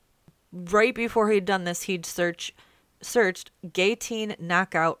right before he'd done this, he'd searched gay teen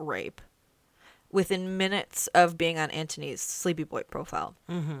knockout rape within minutes of being on Anthony's Sleepy Boy profile.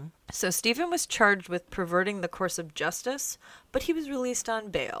 Mm-hmm. So Stephen was charged with perverting the course of justice, but he was released on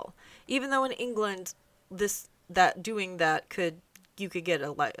bail. Even though in England, you could get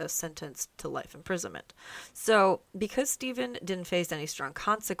a sentence to life imprisonment. So because Stephen didn't face any strong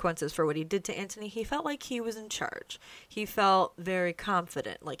consequences for what he did to Anthony, he felt like he was in charge. He felt very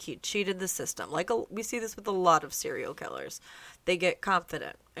confident, like he cheated the system. We see this with a lot of serial killers. They get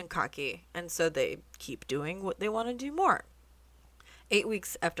confident and cocky, and so they keep doing what they want to do more. 8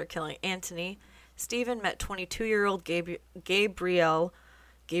 weeks after killing Anthony, Stephen met 22-year-old Gabriel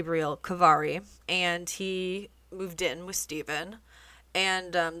Cavari, and he moved in with Stephen.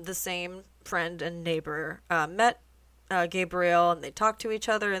 And the same friend and neighbor met Gabriel, and they talked to each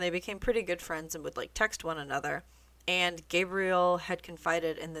other, and they became pretty good friends and would, like, text one another. And Gabriel had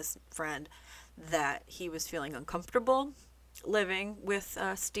confided in this friend that he was feeling uncomfortable living with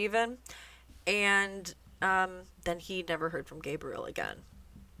Stephen, and then he never heard from Gabriel again.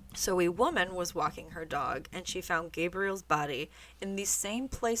 So a woman was walking her dog, and she found Gabriel's body in the same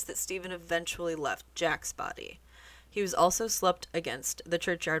place that Stephen eventually left Jack's body. He was also slumped against the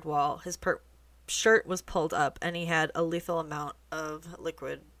churchyard wall. His shirt was pulled up, and he had a lethal amount of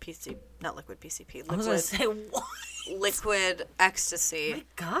liquid ecstasy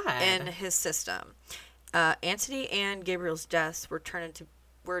in his system. Anthony and Gabriel's deaths were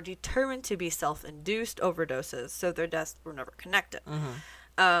determined to be self-induced overdoses, so their deaths were never connected.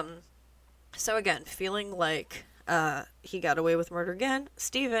 Mm-hmm. So again, feeling like he got away with murder again,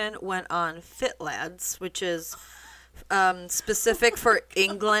 Stephen went on FitLads, which is specific for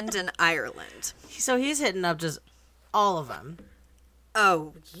England and Ireland. So he's hitting up just all of them.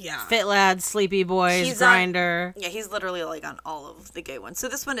 Oh, yeah. FitLads, Sleepy Boys, Grindr. Yeah, he's literally, like, on all of the gay ones. So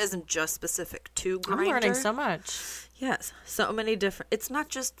this one isn't just specific to Grindr. I'm learning so much. Yes, so many different... It's not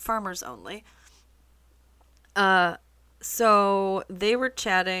just farmers only. So they were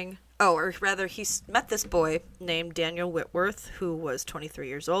chatting... Oh, or rather, he met this boy named Daniel Whitworth, who was 23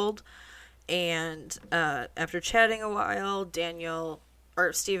 years old. And after chatting a while,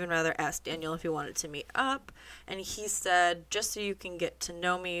 Stephen asked Daniel if he wanted to meet up. And he said, just so you can get to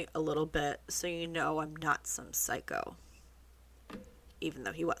know me a little bit, so you know I'm not some psycho. Even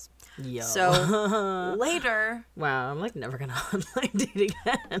though he was. Yo. So later... Wow, I'm like never going to online date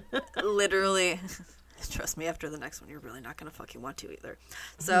again. Literally. Trust me, after the next one, you're really not going to fucking want to either.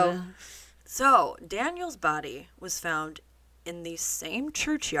 So Daniel's body was found in the same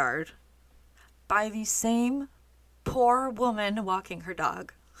churchyard by the same poor woman walking her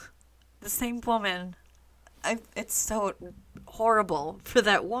dog. The same woman. It's so horrible for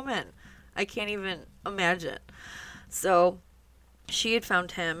that woman. I can't even imagine. So she had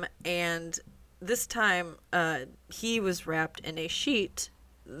found him, and this time he was wrapped in a sheet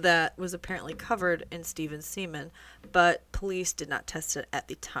that was apparently covered in Stephen's semen, but police did not test it at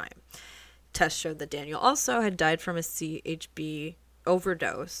the time. Tests showed that Daniel also had died from a CHB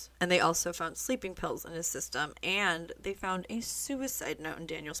overdose, and they also found sleeping pills in his system, and they found a suicide note in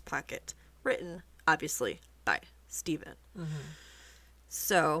Daniel's pocket, written, obviously, by Stephen. Mm-hmm.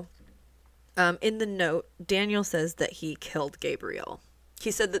 So, in the note, Daniel says that he killed Gabriel.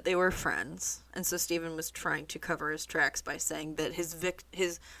 He said that they were friends, and so Stephen was trying to cover his tracks by saying that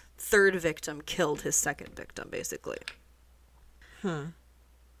his third victim killed his second victim, basically.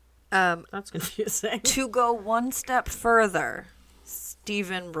 That's confusing. To go one step further,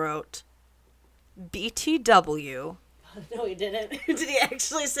 Stephen wrote, BTW, No, he didn't. Did he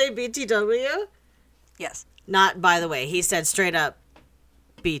actually say BTW? Yes. Not, by the way. He said straight up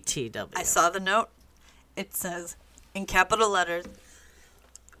BTW. I saw the note. It says, in capital letters,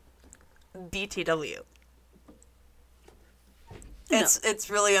 BTW. It's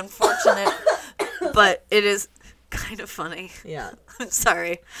really unfortunate, but it is kind of funny. Yeah. I'm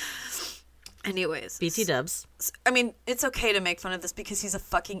sorry. Anyways. BT dubs. I mean, it's okay to make fun of this because he's a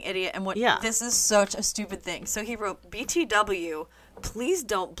fucking idiot. And this is such a stupid thing. So he wrote, BTW, please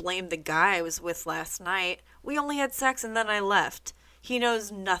don't blame the guy I was with last night. We only had sex and then I left. He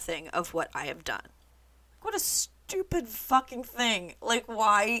knows nothing of what I have done. What a stupid fucking thing. Like,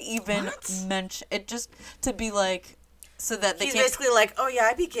 why even mention it? Just to be like, so that they He's can't... basically like, oh yeah,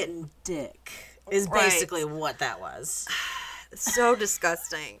 I be getting dick. Is basically what that was. So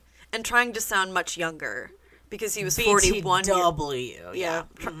disgusting. And trying to sound much younger. Because he was 41. BTW. Yeah.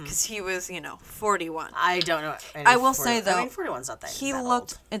 Because he was, 41. I don't know. I will say, though. 41's not that He that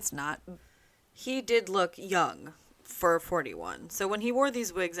looked... old. It's not. He did look young for 41. So when he wore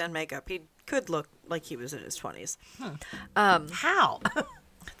these wigs and makeup, he could look like he was in his 20s. How?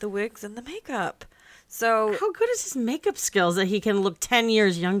 The wigs and the makeup. So... How good is his makeup skills that he can look 10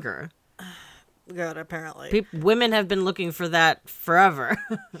 years younger? Good, apparently. Women have been looking for that forever.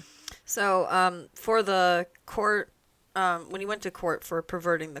 So, for the court, when he went to court for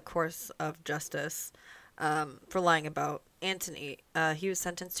perverting the course of justice, for lying about Antony, he was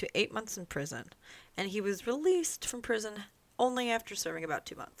sentenced to 8 months in prison, and he was released from prison only after serving about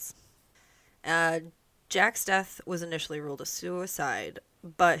 2 months. Jack's death was initially ruled a suicide,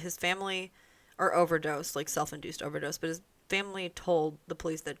 but his family, or overdose, like self-induced overdose, but his family told the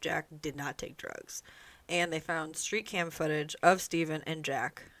police that Jack did not take drugs, and they found street cam footage of Stephen and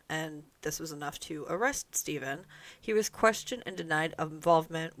Jack, and this was enough to arrest Stephen. He was questioned and denied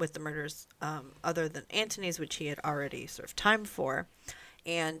involvement with the murders other than Antony's, which he had already served time for.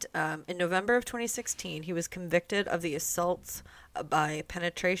 And in November of 2016, he was convicted of the assaults by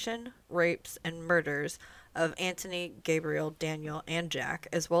penetration, rapes, and murders of Antony, Gabriel, Daniel, and Jack,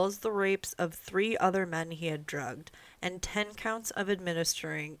 as well as the rapes of 3 other men he had drugged, and 10 counts of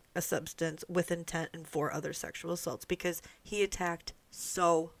administering a substance with intent and 4 other sexual assaults, because he attacked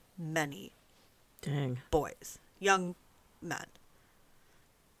so many boys, young men.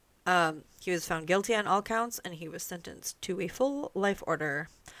 He was found guilty on all counts, and he was sentenced to a full life order,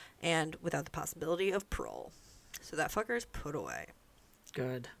 and without the possibility of parole. So that fucker's put away.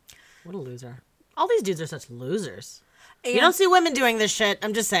 Good. What a loser. All these dudes are such losers. And you don't see women doing this shit.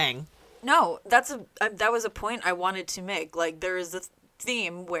 I'm just saying. No, that was a point I wanted to make. Like, there is this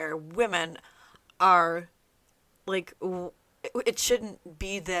theme where women are, like, it shouldn't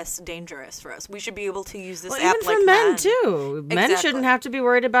be this dangerous for us. We should be able to use this app even like for men, men. too. Men Exactly. shouldn't have to be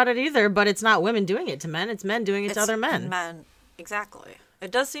worried about it either, but it's not women doing it to men. It's men doing it to other men. Men, exactly.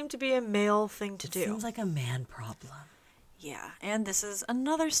 It does seem to be a male thing to do. Seems like a man problem. Yeah, and this is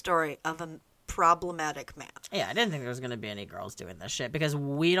another story of a problematic man. Yeah, I didn't think there was going to be any girls doing this shit because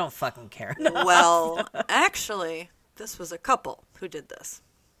we don't fucking care. Well, actually, this was a couple who did this.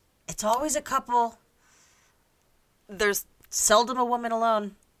 It's always a couple. There's seldom a woman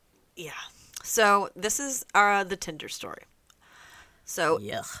alone. Yeah. So this is the Tinder story. So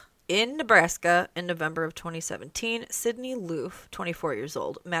in Nebraska, in November of 2017, Sydney Loof, 24 years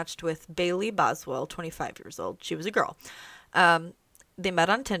old, matched with Bailey Boswell, 25 years old. She was a girl. They met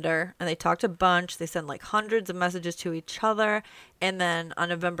on Tinder, and they talked a bunch. They sent, like, hundreds of messages to each other. And then on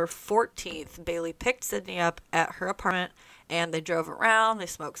November 14th, Bailey picked Sydney up at her apartment, and they drove around. They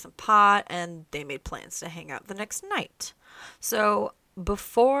smoked some pot, and they made plans to hang out the next night. So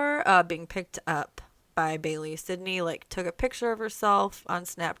before being picked up by Bailey, Sydney, like, took a picture of herself on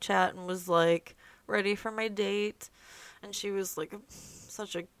Snapchat and was like, ready for my date. And she was like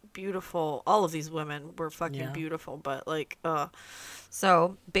such a beautiful, all of these women were fucking beautiful, but like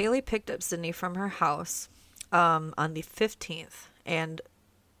so Bailey picked up Sydney from her house on the 15th, and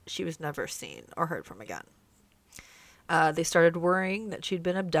she was never seen or heard from again. They started worrying that she'd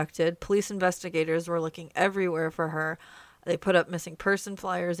been abducted. Police investigators were looking everywhere for her. They put up missing person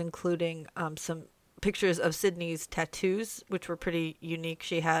flyers, including some pictures of Sydney's tattoos, which were pretty unique.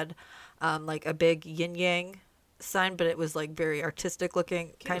 She had like a big yin yang sign, but it was like very artistic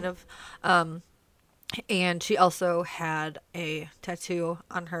looking, kind of. And she also had a tattoo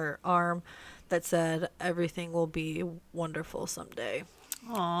on her arm that said, "Everything will be wonderful someday."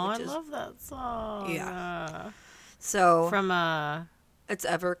 Oh, I love that song. Yeah. So from it's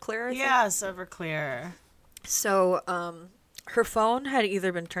Everclear, I think? Yes, Everclear. So her phone had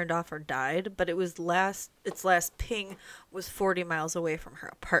either been turned off or died, but its last ping was 40 miles away from her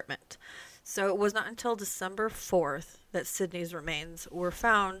apartment. So it was not until December 4th that Sydney's remains were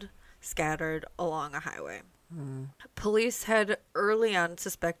found scattered along a highway. Police had early on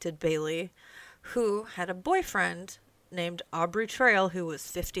suspected Bailey, who had a boyfriend named Aubrey Trail, who was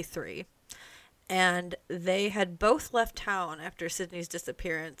 53. And they had both left town after Sydney's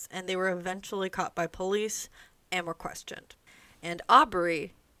disappearance, and they were eventually caught by police and were questioned. And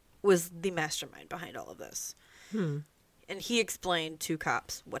Aubrey was the mastermind behind all of this. And he explained to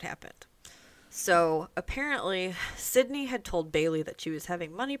cops what happened. So apparently, Sydney had told Bailey that she was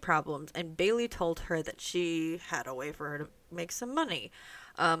having money problems, and Bailey told her that she had a way for her to make some money.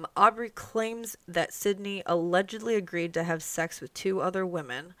 Aubrey claims that Sydney allegedly agreed to have sex with 2 other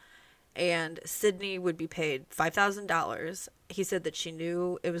women, and Sydney would be paid $5,000. He said that she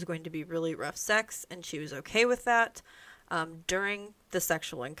knew it was going to be really rough sex, and she was okay with that. During the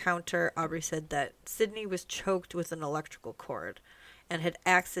sexual encounter, Aubrey said that Sydney was choked with an electrical cord and had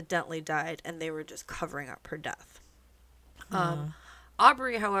accidentally died, and they were just covering up her death.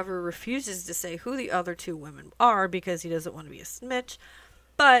 Aubrey, however, refuses to say who the other 2 women are because he doesn't want to be a snitch,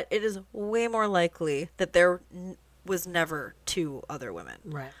 but it is way more likely that there was never 2 other women.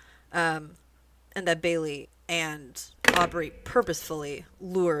 Right. And that Bailey and Aubrey purposefully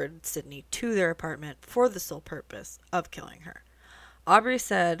lured Sydney to their apartment for the sole purpose of killing her. Aubrey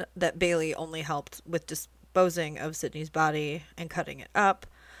said that Bailey only helped with disposing of Sydney's body and cutting it up.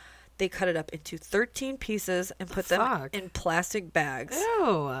 They cut it up into 13 pieces and put them in plastic bags.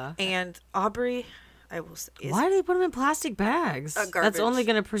 Ew. And Aubrey, I will say, why do they put them in plastic bags? That's only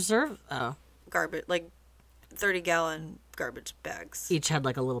going to preserve. Oh, garbage, like 30-gallon garbage bags. Each had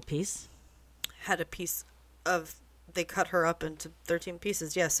like a little piece. Had a piece of. They cut her up into 13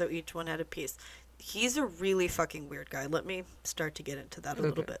 pieces. Yeah, so each one had a piece. He's a really fucking weird guy. Let me start to get into that a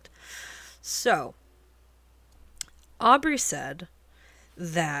little bit. So, Aubrey said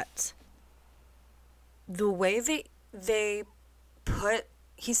that the way they put,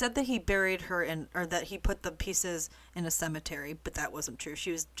 he said that he buried her in, or that he put the pieces in a cemetery, but that wasn't true.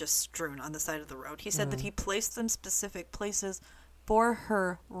 She was just strewn on the side of the road. He said that he placed them specific places for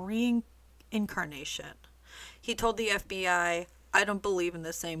her reincarnation. He told the FBI, I don't believe in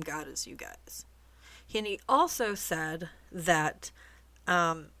the same God as you guys. And he also said that,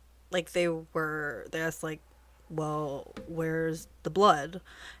 like, they asked, like, well, where's the blood?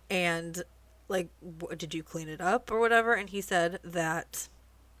 And, like, did you clean it up or whatever? And he said that,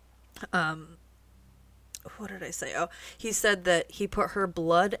 what did I say? Oh, he said that he put her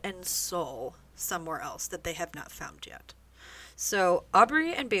blood and soul somewhere else that they have not found yet. So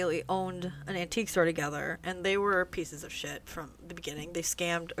Aubrey and Bailey owned an antique store together, and they were pieces of shit from the beginning. They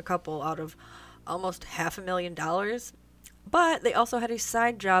scammed a couple out of almost $500,000, but they also had a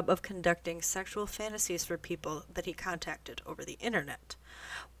side job of conducting sexual fantasies for people that he contacted over the internet.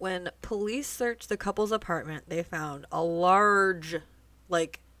 When police searched the couple's apartment, they found a large,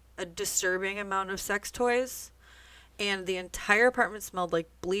 like, a disturbing amount of sex toys, and the entire apartment smelled like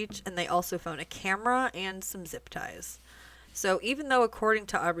bleach, and they also found a camera and some zip ties. So even though, according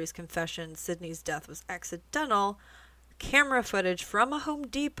to Aubrey's confession, Sydney's death was accidental, camera footage from a Home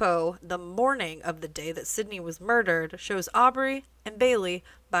Depot the morning of the day that Sydney was murdered shows Aubrey and Bailey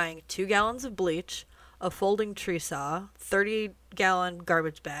buying 2 gallons of bleach, a folding tree saw, 30-gallon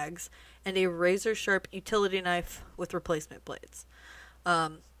garbage bags, and a razor-sharp utility knife with replacement blades.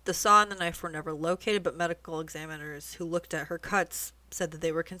 The saw and the knife were never located, but medical examiners who looked at her cuts said that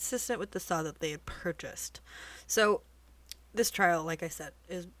they were consistent with the saw that they had purchased. So this trial, like I said,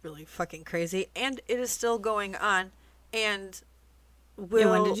 is really fucking crazy, and it is still going on. And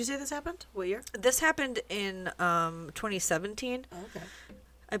when did you say this happened? What year? This happened in 2017,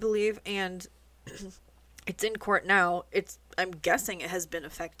 I believe, and it's in court now. I'm guessing it has been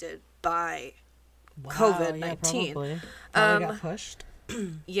affected by COVID-19. Yeah, probably got pushed.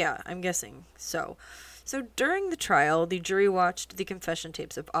 Yeah, I'm guessing so. So during the trial, the jury watched the confession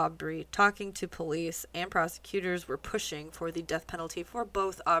tapes of Aubrey talking to police, and prosecutors were pushing for the death penalty for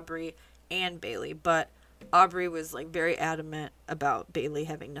both Aubrey and Bailey. But Aubrey was, like, very adamant about Bailey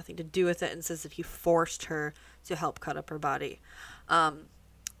having nothing to do with it and says that he forced her to help cut up her body.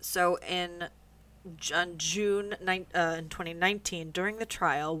 So in June in 2019, during the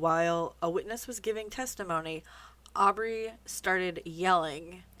trial, while a witness was giving testimony, Aubrey started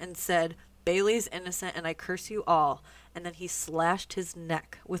yelling and said, "Bailey's innocent and I curse you all." And then he slashed his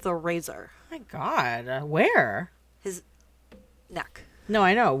neck with a razor. My God. Where? His neck. No,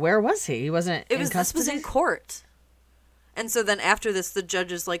 I know. Where was he? He wasn't in custody? This was in court. And so then after this, the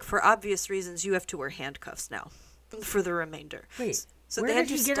judge is like, for obvious reasons, you have to wear handcuffs now for the remainder. Wait. So where they had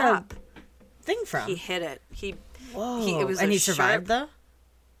did to he get stop. A thing from? He hit it. Whoa. And he survived, though?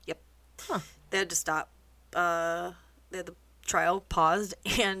 Yep. They had to stop. They had the trial paused,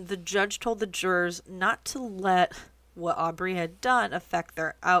 and the judge told the jurors not to let what Aubrey had done affect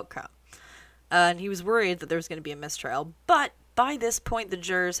their outcome. And he was worried that there was going to be a mistrial. But by this point, the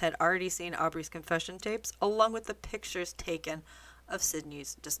jurors had already seen Aubrey's confession tapes, along with the pictures taken of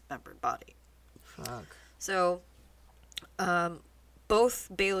Sydney's dismembered body. Fuck. So, both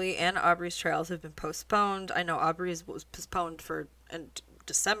Bailey and Aubrey's trials have been postponed. I know Aubrey's was postponed for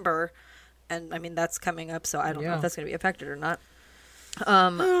December, and I mean that's coming up, so I don't know if that's going to be affected or not. I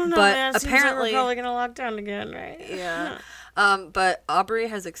don't know, but man. apparently we're probably going to lock down again, right? Yeah. But Aubrey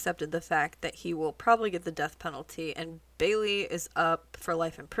has accepted the fact that he will probably get the death penalty, and Bailey is up for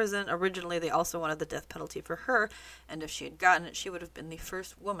life in prison. Originally, they also wanted the death penalty for her, and if she had gotten it, she would have been the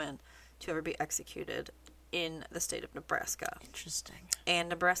first woman to ever be executed in the state of Nebraska. Interesting. And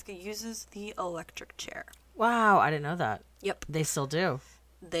Nebraska uses the electric chair. Wow, I didn't know that. Yep. They still do.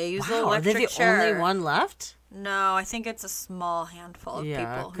 They use the Wow, are electric they the chair. only one left? No, I think it's a small handful of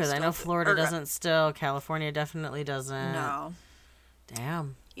people. Because I know Florida doesn't still. California definitely doesn't. No.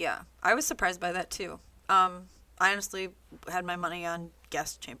 Damn. Yeah, I was surprised by that too. I honestly had my money on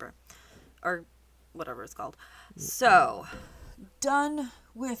gas chamber, or whatever it's called. So, done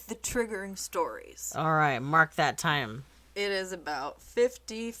with the triggering stories. All right, mark that time. It is about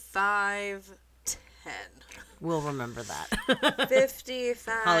 55:10. We'll remember that.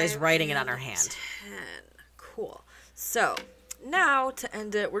 55. Holly's writing it on her hand. 10. Cool. So, now to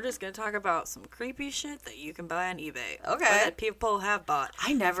end it, we're just going to talk about some creepy shit that you can buy on eBay. Okay. Or that people have bought.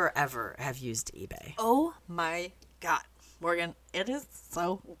 I never, ever have used eBay. Oh my God. Morgan, it is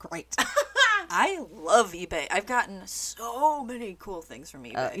so great. I love eBay. I've gotten so many cool things from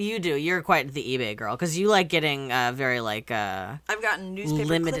eBay. You do. You're quite the eBay girl because you like getting very like I've gotten newspaper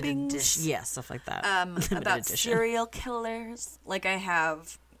limited clippings. edition. Yeah, stuff like that. About edition. serial killers. Like I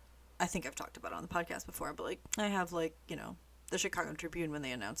think I've talked about it on the podcast before, but like I have like, you know, the Chicago Tribune when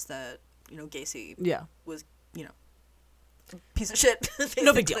they announced that, you know, Gacy was, you know, a piece of shit.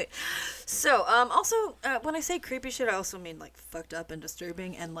 No big deal. So, also, when I say creepy shit, I also mean like fucked up and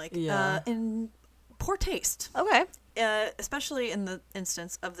disturbing and like in poor taste. Okay. Especially in the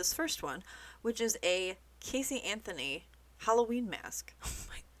instance of this first one, which is a Casey Anthony Halloween mask. Oh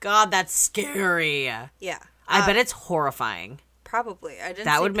my God, that's scary. Yeah. I bet it's horrifying. Probably. I didn't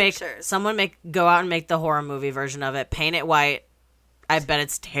That see would make pictures. someone go out and make the horror movie version of it, paint it white. I bet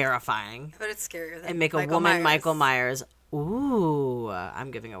it's terrifying. But it's scarier than And make a Michael woman Myers. Michael Myers. Ooh,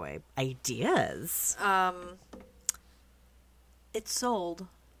 I'm giving away ideas. It sold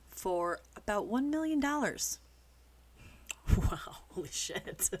for about $1 million. Wow, holy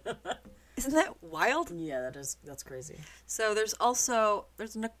shit. Isn't that wild? Yeah, that's crazy. So there's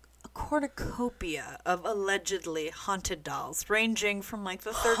a cornucopia of allegedly haunted dolls, ranging from like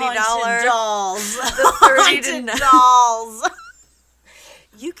the $30 Haunted dolls. the 30 to Haunted dolls.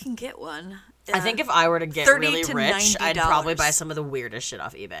 You can get one. I think if I were to get 30 really to rich, I'd probably $90. buy some of the weirdest shit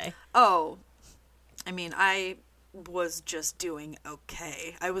off eBay. Oh, I mean, I was just doing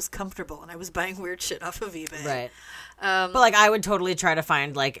okay. I was comfortable, and I was buying weird shit off of eBay. Right. But like, I would totally try to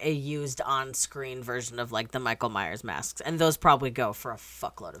find like a used on-screen version of like the Michael Myers masks, and those probably go for a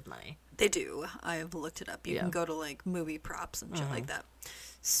fuckload of money. They do. I've looked it up. You Yeah. can go to like movie props and shit like that.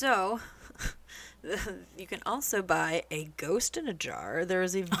 So, you can also buy a ghost in a jar. There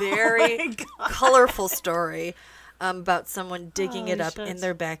is a very colorful story about someone digging it up in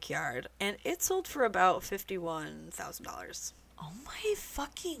their backyard, and it sold for about $51,000. Oh my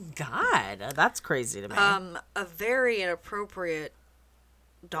fucking God. That's crazy to me. A very inappropriate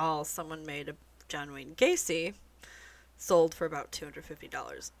doll someone made of John Wayne Gacy sold for about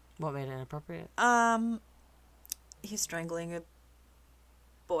 $250. What made it inappropriate? He's strangling a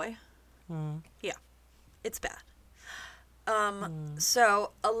boy. Yeah, it's bad.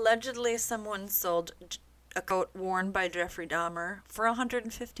 So allegedly someone sold a coat worn by Jeffrey Dahmer for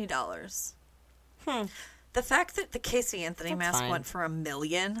 $150. The fact that the Casey Anthony mask fine. went for $1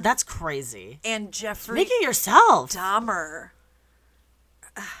 million That's crazy. and Jeffrey Make it yourself. Dahmer.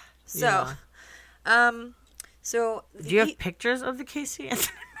 So, Yeah. So Do you have pictures of the Casey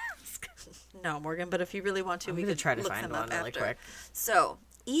Anthony mask? no, Morgan, but if you really want to, I'm we gonna could try to look find them one up really after. quick. So,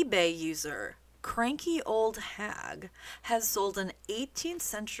 eBay user Cranky Old Hag has sold an 18th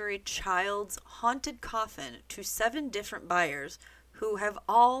century child's haunted coffin to 7 different buyers who have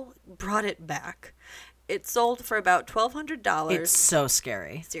all brought it back. It sold for about $1,200. It's so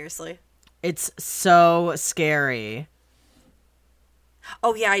scary. Seriously. It's so scary.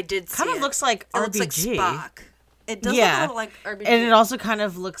 Oh yeah, I did see Kind of it. looks like It looks like RBG. Spock. It does Yeah. look like RBG. And it also kind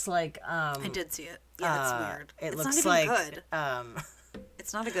of looks like I did see it. Yeah, it's weird. It It's looks not even like good.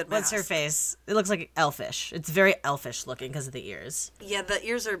 It's not a good mask. What's her face? It looks like elfish. It's very elfish looking because of the ears. Yeah, the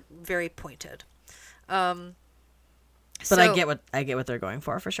ears are very pointed. But I get what they're going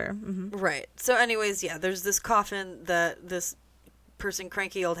for sure. Mm-hmm. Right. So anyways, yeah, there's this coffin that this person,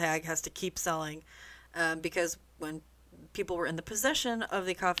 cranky old hag, has to keep selling because when people were in the possession of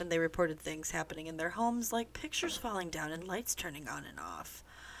the coffin, they reported things happening in their homes, like pictures falling down and lights turning on and off.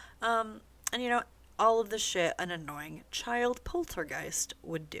 And, you know, all of the shit an annoying child poltergeist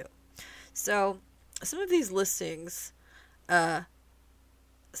would do. So some of these things, have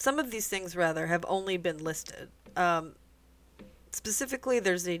only been listed. Specifically,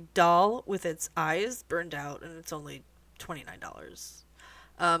 there's a doll with its eyes burned out, and it's only $29.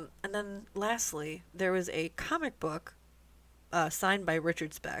 And then lastly, there was a comic book signed by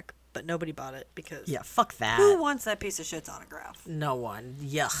Richard Speck, but nobody bought it because... Yeah, fuck that. Who wants that piece of shit's autograph? No one.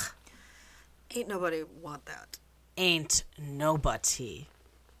 Yuck. Ain't nobody want that. Ain't nobody.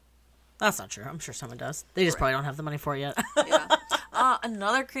 That's not true. I'm sure someone does. They just probably don't have the money for it yet. Yeah.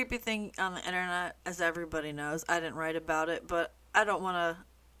 Another creepy thing on the internet, as everybody knows, I didn't write about it, but I don't want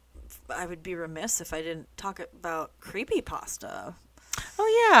to... I would be remiss if I didn't talk about creepypasta.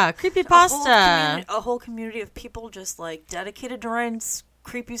 Oh, yeah. Creepypasta. A whole community of people just, like, dedicated to writing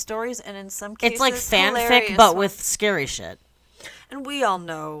creepy stories, and in some cases, it's like fanfic, hilarious but with scary shit. And we all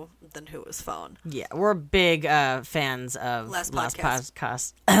know Then Who Was Phone. Yeah, we're big fans of Last podcast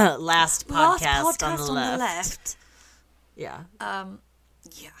on the left. Yeah.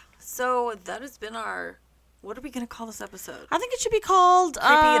 Yeah. So that has been our... What are we going to call this episode? I think it should be called...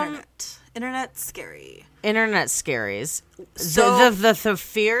 Creepy Internet. Internet Scary. Internet Scaries. So, the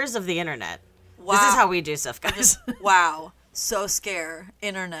fears of the internet. Wow. This is how we do stuff, guys. Wow. So scare.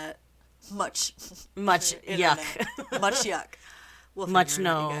 Internet. Much yuck. Much yuck. We'll Much figure it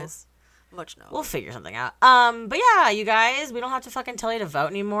out, no. you guys. Much no. We'll figure something out. But yeah, you guys, we don't have to fucking tell you to vote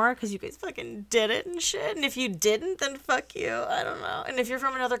anymore because you guys fucking did it and shit. And if you didn't, then fuck you. I don't know. And if you're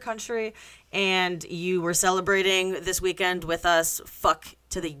from another country and you were celebrating this weekend with us, fuck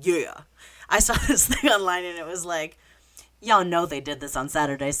to the yeah. I saw this thing online and it was like, y'all know they did this on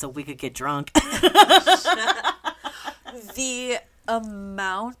Saturday so we could get drunk. The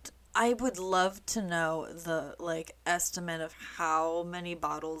amount... I would love to know the, like, estimate of how many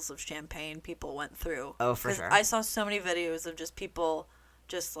bottles of champagne people went through. Oh, for sure. I saw so many videos of just people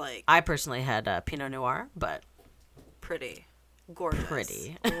just, like... I personally had Pinot Noir, but... Pretty. Gorgeous.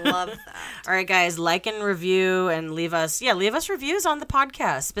 Pretty. Love that. All right, guys, like and review and leave us reviews on the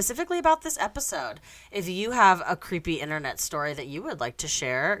podcast, specifically about this episode. If you have a creepy internet story that you would like to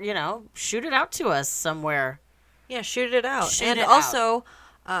share, you know, shoot it out to us somewhere. Yeah, shoot it out. Shoot and it also...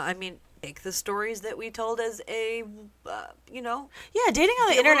 make the stories that we told as a, you know... Yeah, dating on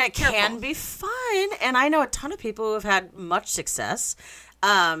the internet careful. can be fun, and I know a ton of people who have had much success.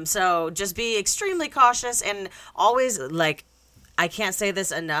 So just be extremely cautious, and always, like, I can't say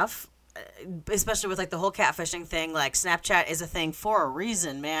this enough, especially with, like, the whole catfishing thing. Like, Snapchat is a thing for a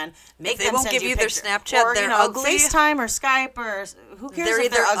reason, man. If they won't give you their Snapchat, or, they're ugly. ugly. FaceTime or Skype or who cares They're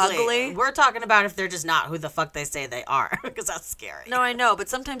if they're either ugly. We're talking about if they're just not who the fuck they say they are, because that's scary. No, I know, but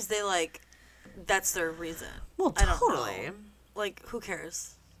sometimes they, like, that's their reason. Well, I don't totally. know. Like, who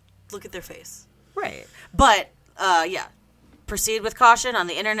cares? Look at their face. Right. But, yeah. Proceed with caution on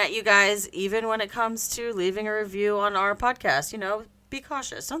the internet, you guys, even when it comes to leaving a review on our podcast. You know, be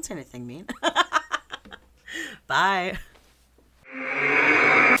cautious. Don't say anything mean. Bye.